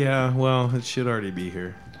 Yeah, well, it should already be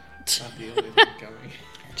here.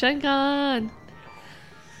 Chug on.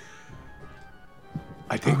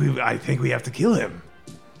 I think we have to kill him.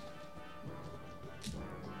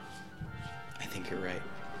 I think you're right.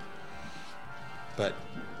 But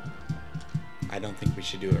I don't think we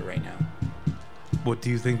should do it right now. What do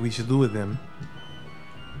you think we should do with them?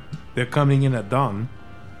 They're coming in at dawn.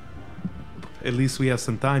 At least we have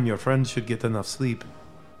some time. Your friends should get enough sleep.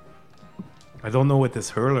 I don't know what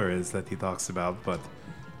this hurler is that he talks about, but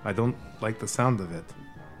I don't like the sound of it.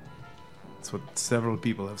 It's what several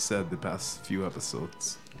people have said the past few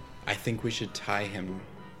episodes. I think we should tie him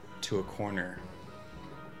to a corner.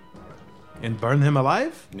 And burn him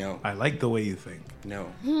alive? No. I like the way you think.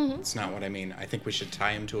 No, it's not what I mean. I think we should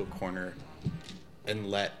tie him to a corner and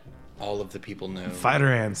let all of the people know.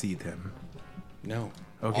 Fighter ants eat him. No.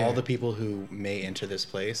 Okay. All the people who may enter this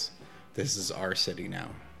place, this is our city now.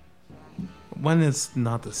 When it's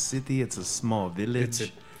not a city, it's a small village. It's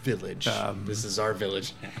a village. This is our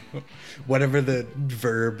village now. Whatever the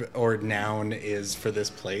verb or noun is for this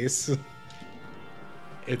place,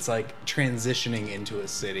 it's like transitioning into a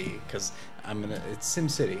city because it's Sim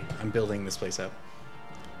City. I'm building this place up.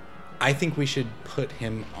 I think we should put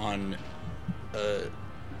him on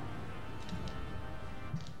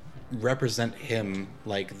represent him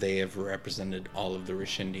like they have represented all of the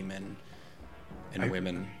Rishindi men and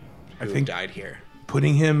women who have think- died here.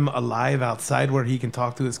 Putting him alive outside where he can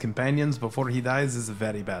talk to his companions before he dies is a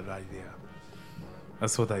very bad idea.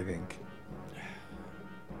 That's what I think.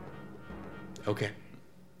 Okay.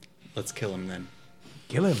 Let's kill him then.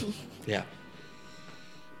 Kill him. Yeah.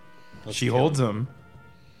 Let's She kill holds him.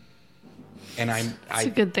 him. And It's a I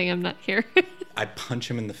good thing I'm not here. I punch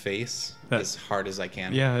him in the face That- as hard as I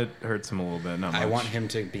can. Yeah, it hurts him a little bit. Not much. I want him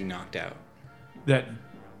to be knocked out. That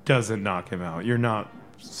doesn't knock him out. You're not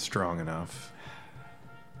strong enough.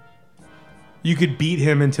 You could beat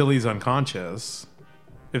him until he's unconscious,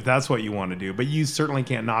 if that's what you want to do. But you certainly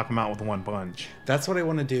can't knock him out with one punch. That's what I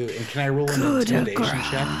want to do. And can I roll an intimidation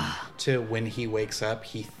check to when he wakes up,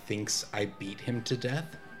 he thinks I beat him to death?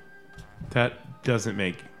 That doesn't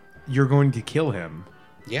make... You're going to kill him.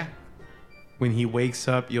 Yeah. When he wakes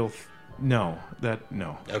up, you'll... No.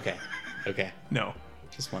 No. Okay. Okay. No.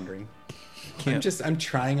 Just wondering. Can't. I'm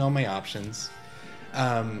trying all my options.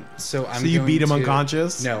 So you going beat him to-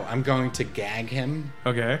 unconscious? No, I'm going to gag him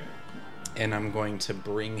Okay. and I'm going to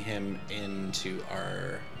bring him into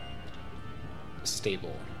our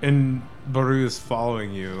stable. And Baru is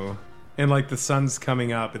following you. And like the sun's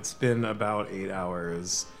coming up. It's been about 8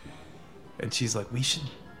 hours. And she's like, we should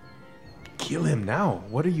kill him now.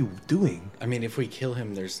 What are you doing? I mean, if we kill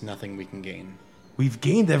him, there's nothing we can gain. We've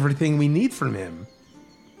gained everything we need from him.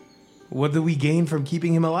 What do we gain from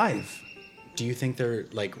keeping him alive? Do you think they're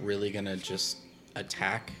like really gonna just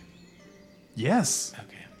attack? Yes,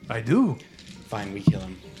 Okay, I do. fine, we kill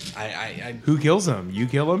him. Who kills him? You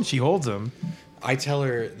kill him? She holds him. I tell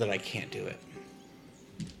her that I can't do it,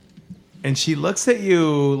 And she looks at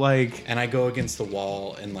you like, and I go against the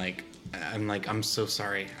wall, and I'm so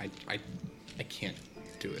sorry. I can't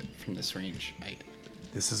do it from this range.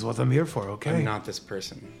 this is what I'm here for, okay? I'm not this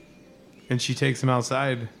person. And she takes him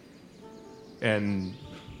outside. And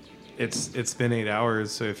it's been 8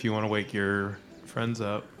 hours, so if you want to wake your friends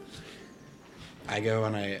up. I go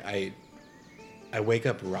and I wake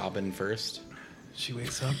up Robin first. She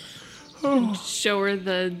wakes up. Show her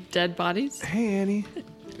the dead bodies. Hey, Annie.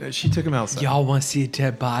 She took him outside. Y'all want to see a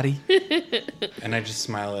dead body? And I just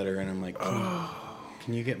smile at her and I'm like,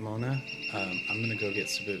 can you get Mona? I'm gonna go get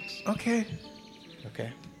Sabooks. Okay.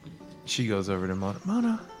 Okay. She goes over to Mona.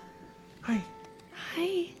 Mona, hi.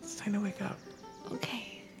 Hi. It's time to wake up.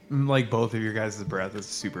 Okay. Like both of your guys' breath is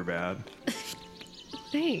super bad.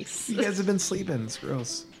 Thanks. You guys have been sleeping. It's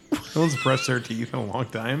gross. No one's brushed their teeth in a long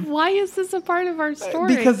time. Why is this a part of our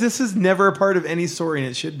story? Because this is never a part of any story, and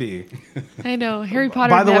it should be. I know Harry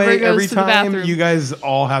Potter By the never way, goes every to the time bathroom. you guys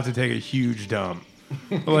all have to take a huge dump.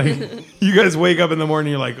 Like, you guys wake up in the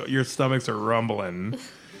morning, you're like, your stomachs are rumbling.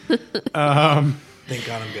 Thank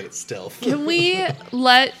God I'm good at stealth. Can we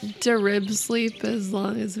let Darib sleep as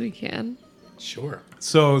long as we can? Sure.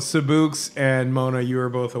 So, Sabooks and Mona, you are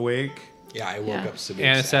both awake. Yeah, I woke Yeah. up Sabooks.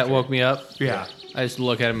 Anisette after. woke me up. Yeah. I just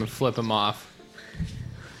look at him and flip him off.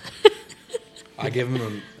 I give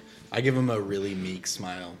him a really meek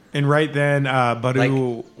smile. And right then,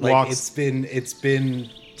 Badu Like walks. it's been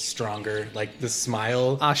stronger. Like the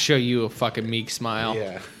smile. I'll show you a fucking meek smile.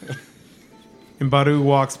 Yeah. And Baru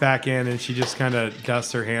walks back in, and she just kind of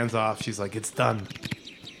dusts her hands off. She's like, "It's done."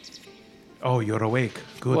 Oh, you're awake.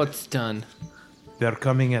 Good. What's done? They're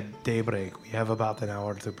coming at daybreak. We have about an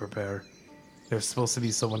hour to prepare. There's supposed to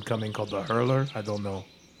be someone coming called the Hurler. I don't know.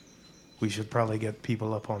 We should probably get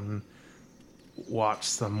people up on watch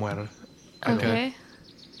somewhere. Okay.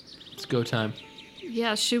 It's go time.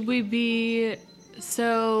 Yeah, should we be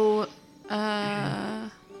so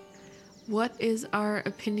What is our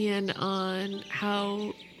opinion on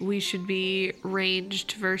how we should be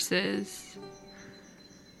ranged versus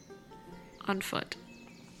on foot?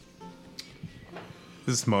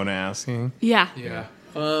 This is Mona asking. Yeah. Yeah.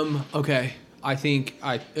 Okay. I think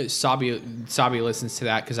Sabi listens to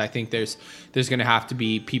that because I think there's going to have to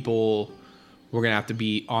be people. We're going to have to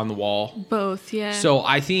be on the wall. Both, yeah. So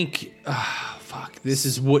I think, this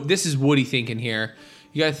is Woody thinking here.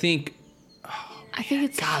 You got to think. I think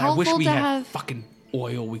it's God, I helpful wish we to had have. fucking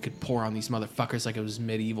oil we could pour on these motherfuckers like it was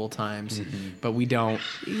medieval times, but we don't.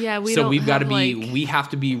 Yeah, we So don't. we've got to have, be. like- We have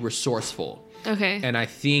to be resourceful, Okay. and I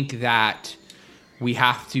think that we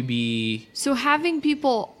have to be. So having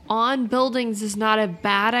people on buildings is not a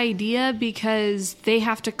bad idea because they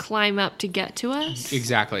have to climb up to get to us.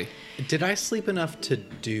 Exactly. Did I sleep enough to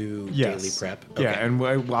do daily prep? Yeah, and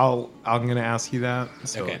I'm going to ask you that.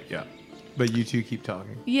 So, Okay. yeah. But you two keep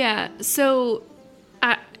talking. Yeah. So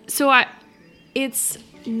it's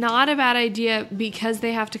not a bad idea because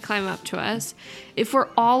they have to climb up to us. If we're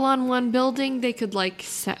all on one building, they could like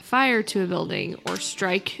set fire to a building or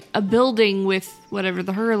strike a building with whatever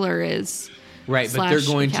the hurler is. Right, but Slash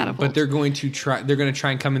they're going to. catapult. But they're going to try. They're going to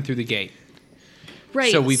try and come in through the gate.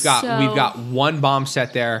 Right. So we've got one bomb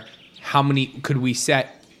set there. How many could we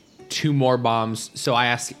set? 2 more bombs. So I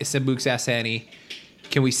asked Sebooks asked Annie,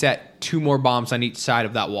 can we set 2 more bombs on each side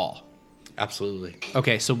of that wall? Absolutely.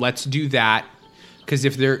 Okay, so let's do that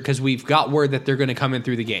because we've got word that they're going to come in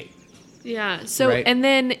through the gate. Yeah. So Right. and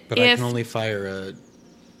then But I if can only fire a...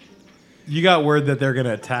 You got word that they're going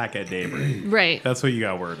to attack at daybreak. right. That's what you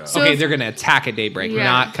got word of. So Okay, if- they're going to attack at daybreak. Yeah.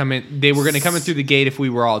 Not coming. They were going to come in through the gate if we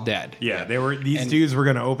were all dead. Yeah, they were. These dudes were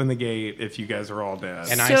going to open the gate if you guys were all dead.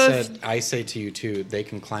 And So I say to you too, they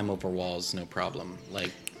can climb over walls, no problem.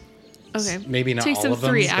 Like, Okay. maybe not Take all some of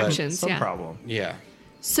them, 3 but actions. some Yeah. problem. yeah.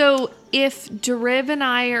 So if Darib and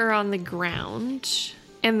I are on the ground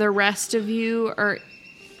and the rest of you are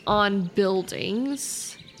on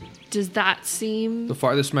buildings, does that seem? The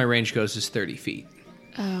farthest my range goes is 30 feet.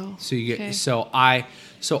 Oh. So you get. okay. So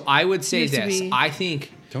I would say You have to this. be- I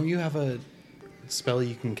think. Don't you have a spell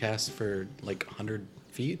you can cast for like 100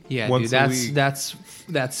 feet? Yeah, Once dude. a week.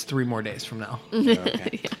 That's 3 more days from now.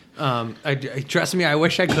 Okay. Trust me, I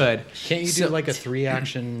wish I could. Can't you do So- like a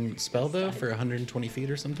 3-action spell though for 120 feet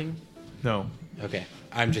or something? No. Okay.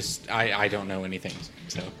 I'm just I don't know anything.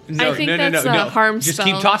 So I think that's a harm Just spell.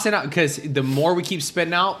 keep tossing out because the more we keep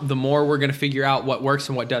spitting out, the more we're gonna figure out what works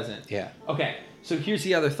and what doesn't. yeah. Okay, so here's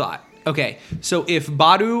the other thought. Okay, so if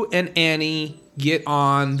Badu and Annie get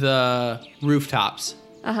on the rooftops,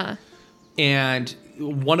 and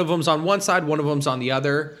one of them's on one side, one of them's on the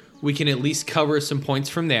other, we can at least cover some points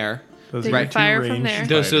from there. Those They are can two fire from ranged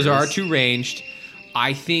there. Those are our fighters. 2 ranged.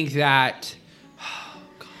 I think that.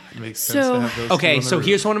 It makes sense So- to have those two Okay, on the so roof.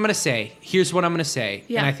 here's what I'm gonna say.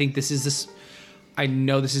 Yeah. And I think this is this. I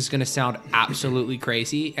know this is gonna sound absolutely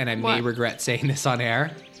crazy, and I may What? regret saying this on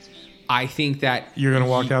air. I think that You're going to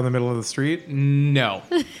walk down the middle of the street? no,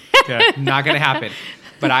 Okay. not gonna happen.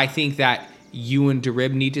 But I think that you and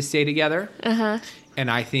Darib need to stay together.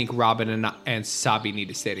 And I think Robin and Sabi need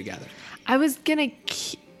to stay together. I was gonna.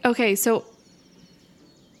 Okay, so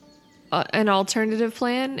an alternative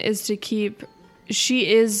plan is to keep.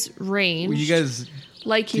 She is ranged. Will you guys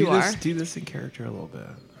like you are. do this in character a little bit?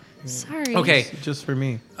 Sorry. Okay. Just for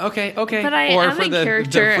me. Okay. But I am for in the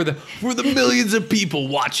character. for the millions of people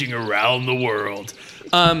watching around the world.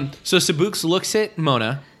 So Sebooks looks at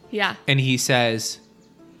Mona Yeah. and he says,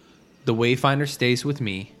 "The Wayfinder stays with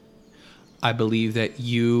me. I believe that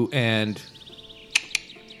you and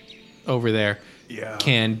over there Yeah.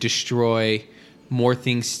 can destroy more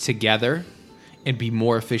things together and be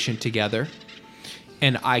more efficient together.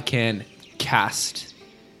 And I can cast."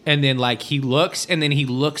 And then like he looks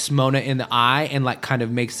Mona in the eye and like kind of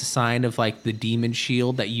makes the sign of like the demon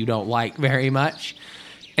shield that you don't like very much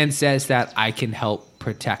and says that I can help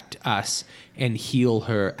protect us and heal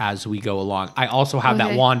her as we go along. I also have that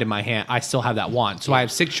Okay. wand in my hand. I still have that wand. So I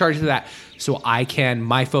have 6 charges of that. So I can,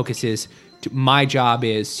 my focus is, my job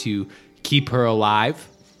is to keep her alive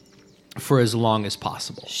for as long as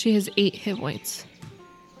possible. She has 8 hit points.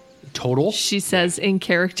 Total? She says in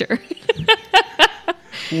character.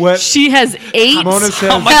 What? She has 8 Mona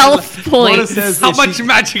says- health Mona points. says How if much she-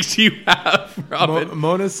 magic do you have, Robin?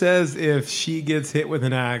 Mona says if she gets hit with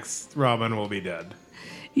an axe, Robin will be dead.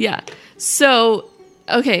 Yeah. So,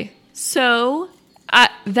 okay. So,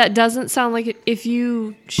 that doesn't sound like it. If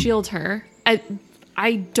you shield her,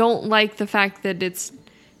 I don't like the fact that it's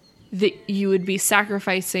that you would be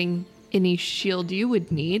sacrificing any shield you would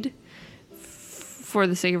need for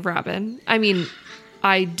the sake of Robin. I mean,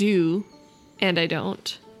 I do, and I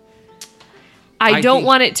don't. I I don't think-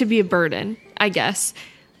 want it to be a burden, I guess.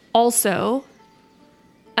 Also,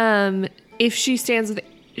 if she stands with,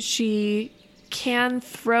 she can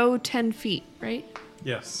throw 10 feet, right?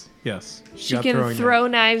 Yes. She can throw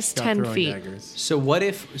knives 10 feet. So what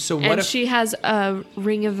if? And she has a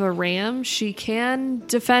ring of a ram. She can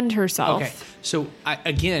defend herself. Okay. So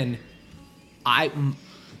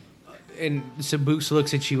and Sabuks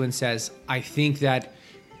looks at you and says, "I think that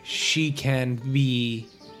she can be.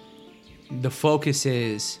 The focus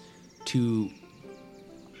is to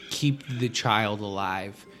keep the child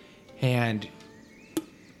alive, and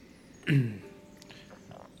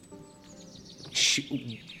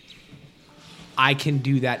I can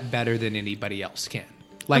do that better than anybody else can.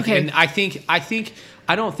 Like, Okay. and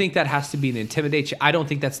I don't think that has to be an intimidation. I don't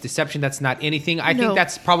think that's deception. That's not anything. I No. think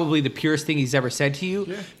that's probably the purest thing he's ever said to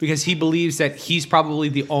you, because he believes that he's probably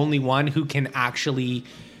the only one who can actually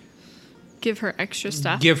Give her extra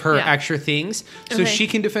stuff. give her Yeah. extra things. So Okay. she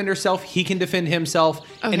can defend herself, he can defend himself,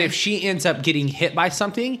 and Okay. if she ends up getting hit by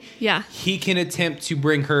something, Yeah. he can attempt to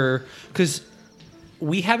bring her, because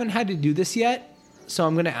we haven't had to do this yet. So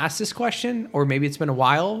I'm going to ask this question, or maybe it's been a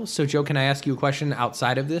while. So Joe, can I ask you a question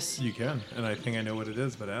outside of this? You can, and I think I know what it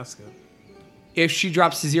is, but ask it. If she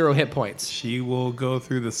drops to 0 hit points, She will go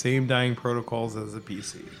through the same dying protocols as a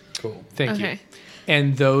PC. Cool. thank you. Okay.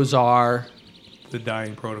 And those are The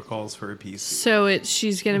dying protocols for a PC. So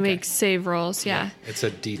she's gonna make save rolls. Yeah. It's a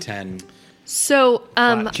D10. So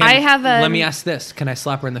Can- I have a. Let me ask this: can I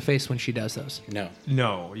slap her in the face when she does those? No.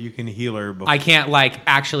 No, you can heal her before. I can't like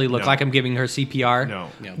actually look No. like I'm giving her CPR. No.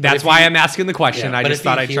 No. But That's if why you- I'm asking the question. Yeah, I but just if you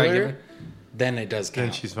thought I'd try to heal give her, her. Then it does count.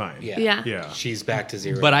 Then she's fine. Yeah. Yeah. Yeah. She's back to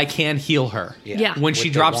 0. But I can heal her. Yeah. When she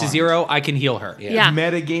With the drops to wand. 0, I can heal her. Yeah. Yeah.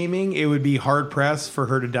 Metagaming, it would be hard pressed for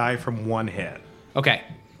her to die from one hit. Okay.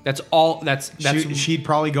 That's all. That's She'd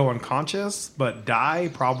probably go unconscious, but die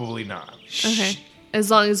probably not. Okay. As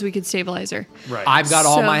long as we could stabilize her. Right. I've got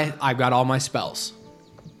So- I've got all my spells.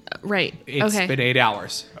 Right. It's okay. been 8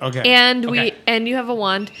 hours. okay. Okay. And you have a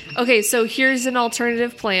wand. Okay, so here's an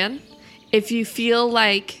alternative plan. If you feel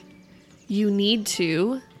like you need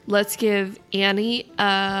to, let's give Annie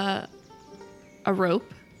a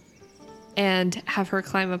rope and have her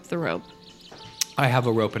climb up the rope. I have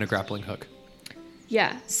a rope and a grappling hook.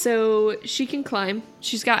 Yeah, so she can climb.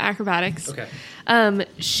 She's got acrobatics. Okay.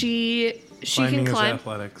 She Climbing can is climb.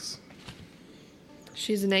 athletics.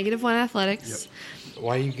 She's a -1 athletics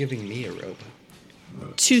Why are you giving me a rope?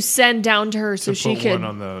 to send down to her so To she put could. one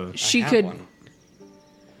on the. She I have could. one.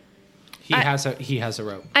 He has a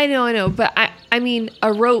rope. I know, but I mean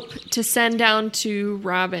a rope to send down to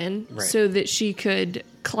Robin Right. so that she could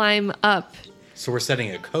climb up. So we're setting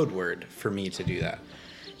a code word for me to do that.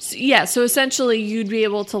 Yeah, so essentially you'd be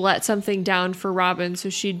able to let something down for Robin so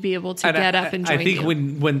she'd be able to get up and join I think you.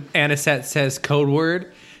 when Anisette says code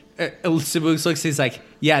word, Sabuks looks, he's like,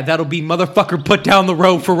 yeah, that'll be motherfucker put down the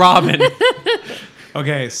rope for Robin.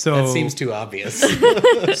 Okay, so That seems too obvious.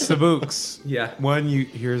 Sabuks. Yeah.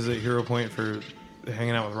 Here's a hero point for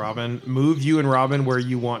hanging out with Robin. Move you and Robin where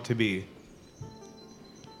you want to be.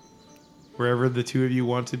 Wherever the two of you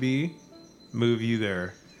want to be, move you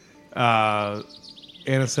there.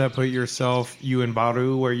 Anisette, put yourself, you and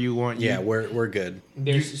Baru, where you want. yeah, you. we're good.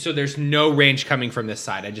 There's no range coming from this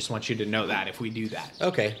side. I just want you to know that if we do that.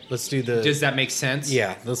 Okay, let's do the. Does that make sense?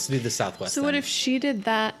 Yeah, let's do the southwest. So what then. if she did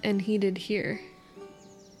that and he did here?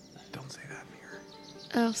 Don't say that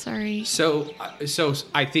in here. Oh, sorry. So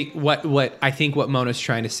I think what Mona's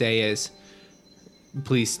trying to say is,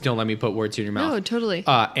 please don't let me put words in your mouth. No, totally.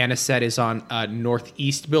 Anisette is on a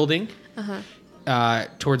northeast building,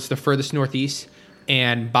 towards the furthest northeast,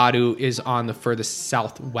 and Badu is on the furthest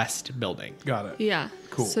southwest building. Got it. Yeah.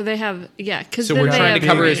 Cool. So they have because So we're trying to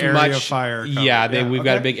cover big as area much of fire covered. Yeah, Yeah, we've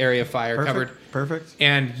got a okay. big area of fire covered. Perfect.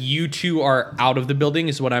 And you two are out of the building,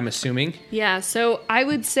 is what I'm assuming. Yeah, so I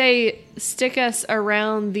would say stick us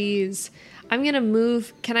around these. I'm gonna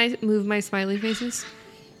move. Can I move my smiley faces?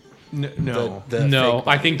 No. The No, fake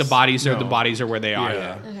I think the bodies. bodies are where they are.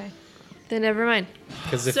 Yeah. Okay. Then never mind.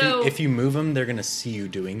 Because if So- if you move them, they're gonna see you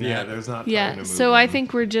doing that. Yeah, there's not time Yeah. to move So I them.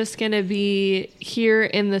 think we're just gonna be here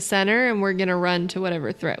in the center, and we're gonna run to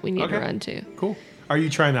whatever threat we need to Okay. run to. Cool. Are you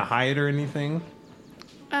trying to hide or anything?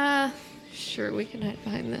 Sure, we can hide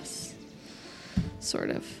behind this. Sort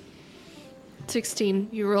of. 16.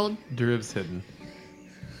 You rolled. Drib's hidden.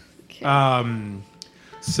 Okay.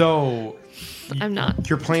 So I'm not.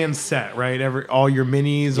 your plan's set, right? All your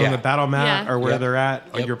minis on Yeah. the battle mat Yeah. are where Yep. they're at.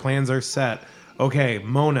 Yep. Your plans are set. Okay,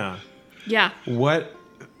 Mona, Yeah. what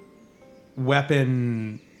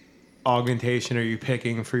weapon augmentation are you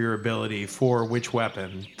picking for your ability for which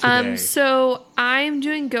weapon today? So I'm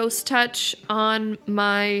doing Ghost Touch on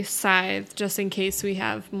my scythe, just in case we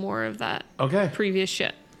have more of that previous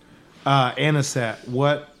shit. Anisette,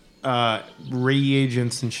 what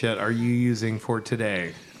reagents and shit are you using for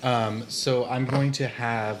today? So I'm going to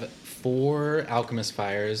have 4 alchemist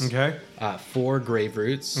fires. Okay. 4 grave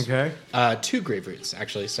roots. Okay. 2 grave roots,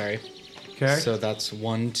 actually. Sorry. Okay. So that's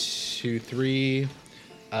 1, 2, 3.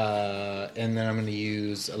 And then I'm going to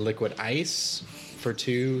use a liquid ice for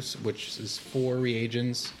 2, which is 4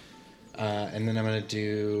 reagents. And then I'm going to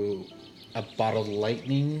do a bottled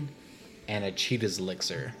lightning and a cheetah's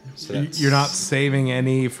elixir. So that's, You're not saving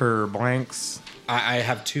any for blanks? I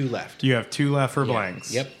have 2 left. You have 2 left for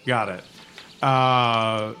blanks. Yep. Got it.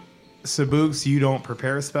 Sabooks, you don't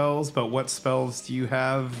prepare spells, but what spells do you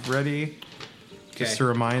have ready? Just to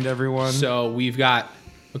remind everyone. So we've got,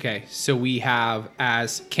 so we have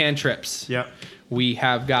as cantrips. Yep. We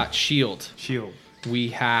have got shield. Shield. We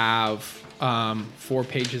have 4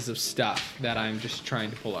 pages of stuff that I'm just trying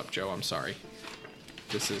to pull up, Joe. I'm sorry.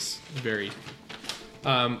 This is very...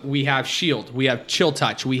 we have shield. We have chill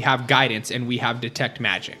touch. We have guidance. And we have detect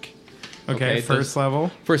magic. Okay, first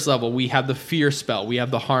level. First level, we have the fear spell. We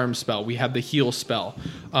have the harm spell. We have the heal spell.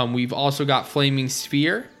 We've also got flaming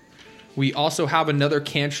sphere. We also have another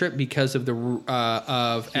cantrip because of the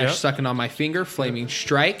of Ash sucking on my finger, flaming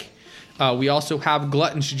strike. We also have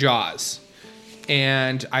glutton's jaws.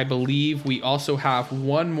 And I believe we also have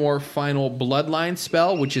one more final bloodline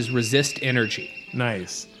spell, which is resist energy.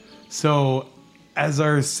 Nice. So as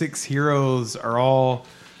our 6 heroes are all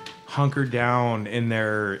hunkered down in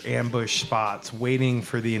their ambush spots, waiting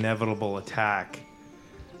for the inevitable attack,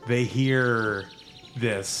 they hear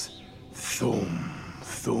this thum,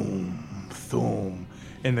 thum, thum,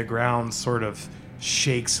 and the ground sort of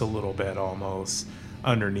shakes a little bit almost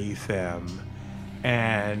underneath them.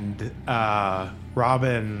 And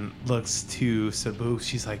Robin looks to Sabu.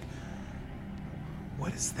 She's like,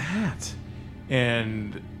 "What is that?"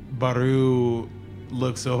 And Baru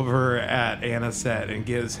looks over at Anisette and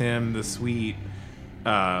gives him the sweet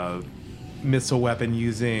missile weapon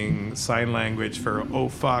using sign language for, "Oh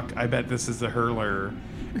fuck, I bet this is the hurler."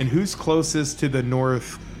 And who's closest to the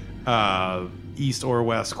north, east or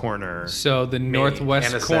west corner? So the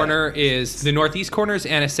northwest Anisette. corner is... The northeast corner is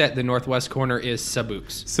Anisette. The northwest corner is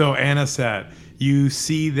Sabooks. So Anisette, you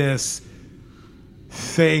see this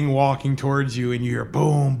thing walking towards you and you hear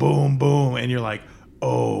boom, boom, boom. And you're like,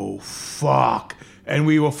 "Oh, fuck." And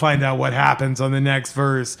we will find out what happens on the next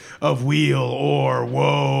verse of Wheel or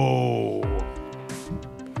Woe.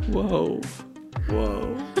 Whoa.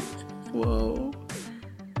 Whoa. Whoa.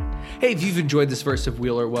 Hey, if you've enjoyed this verse of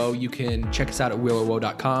Wheel or Woe, you can check us out at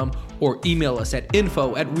wheelorwoe.com or email us at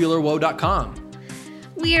info@wheelorwoe.com.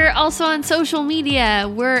 We are also on social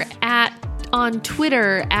media. We're on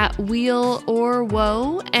Twitter at Wheel or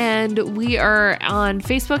Woe, and we are on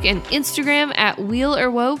Facebook and Instagram at Wheel or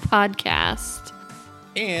Woe Podcast.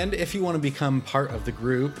 And if you want to become part of the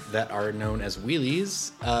group that are known as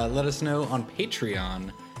Wheelies, let us know on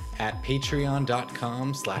Patreon at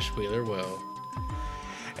patreon.com/wheelerwoe.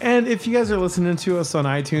 And if you guys are listening to us on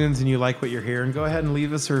iTunes and you like what you're hearing, go ahead and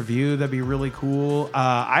leave us a review. That'd be really cool.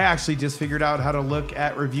 I actually just figured out how to look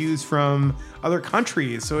at reviews from other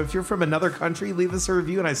countries. So if you're from another country, leave us a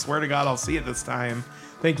review, and I swear to God, I'll see it this time.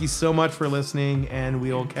 Thank you so much for listening, and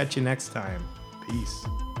we'll catch you next time. Peace.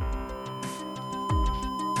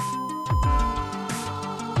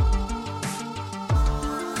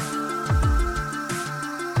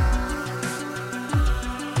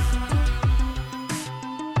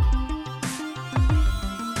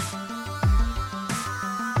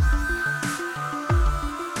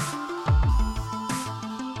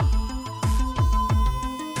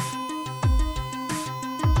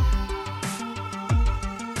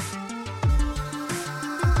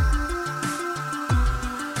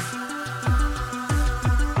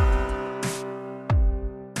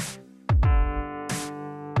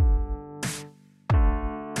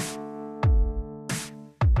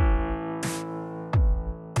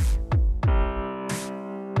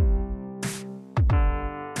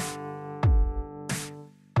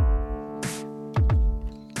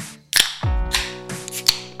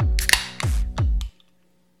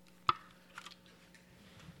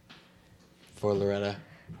 For Loretta.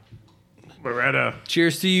 Loretta.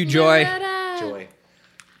 Cheers to you, Joy. Loretta.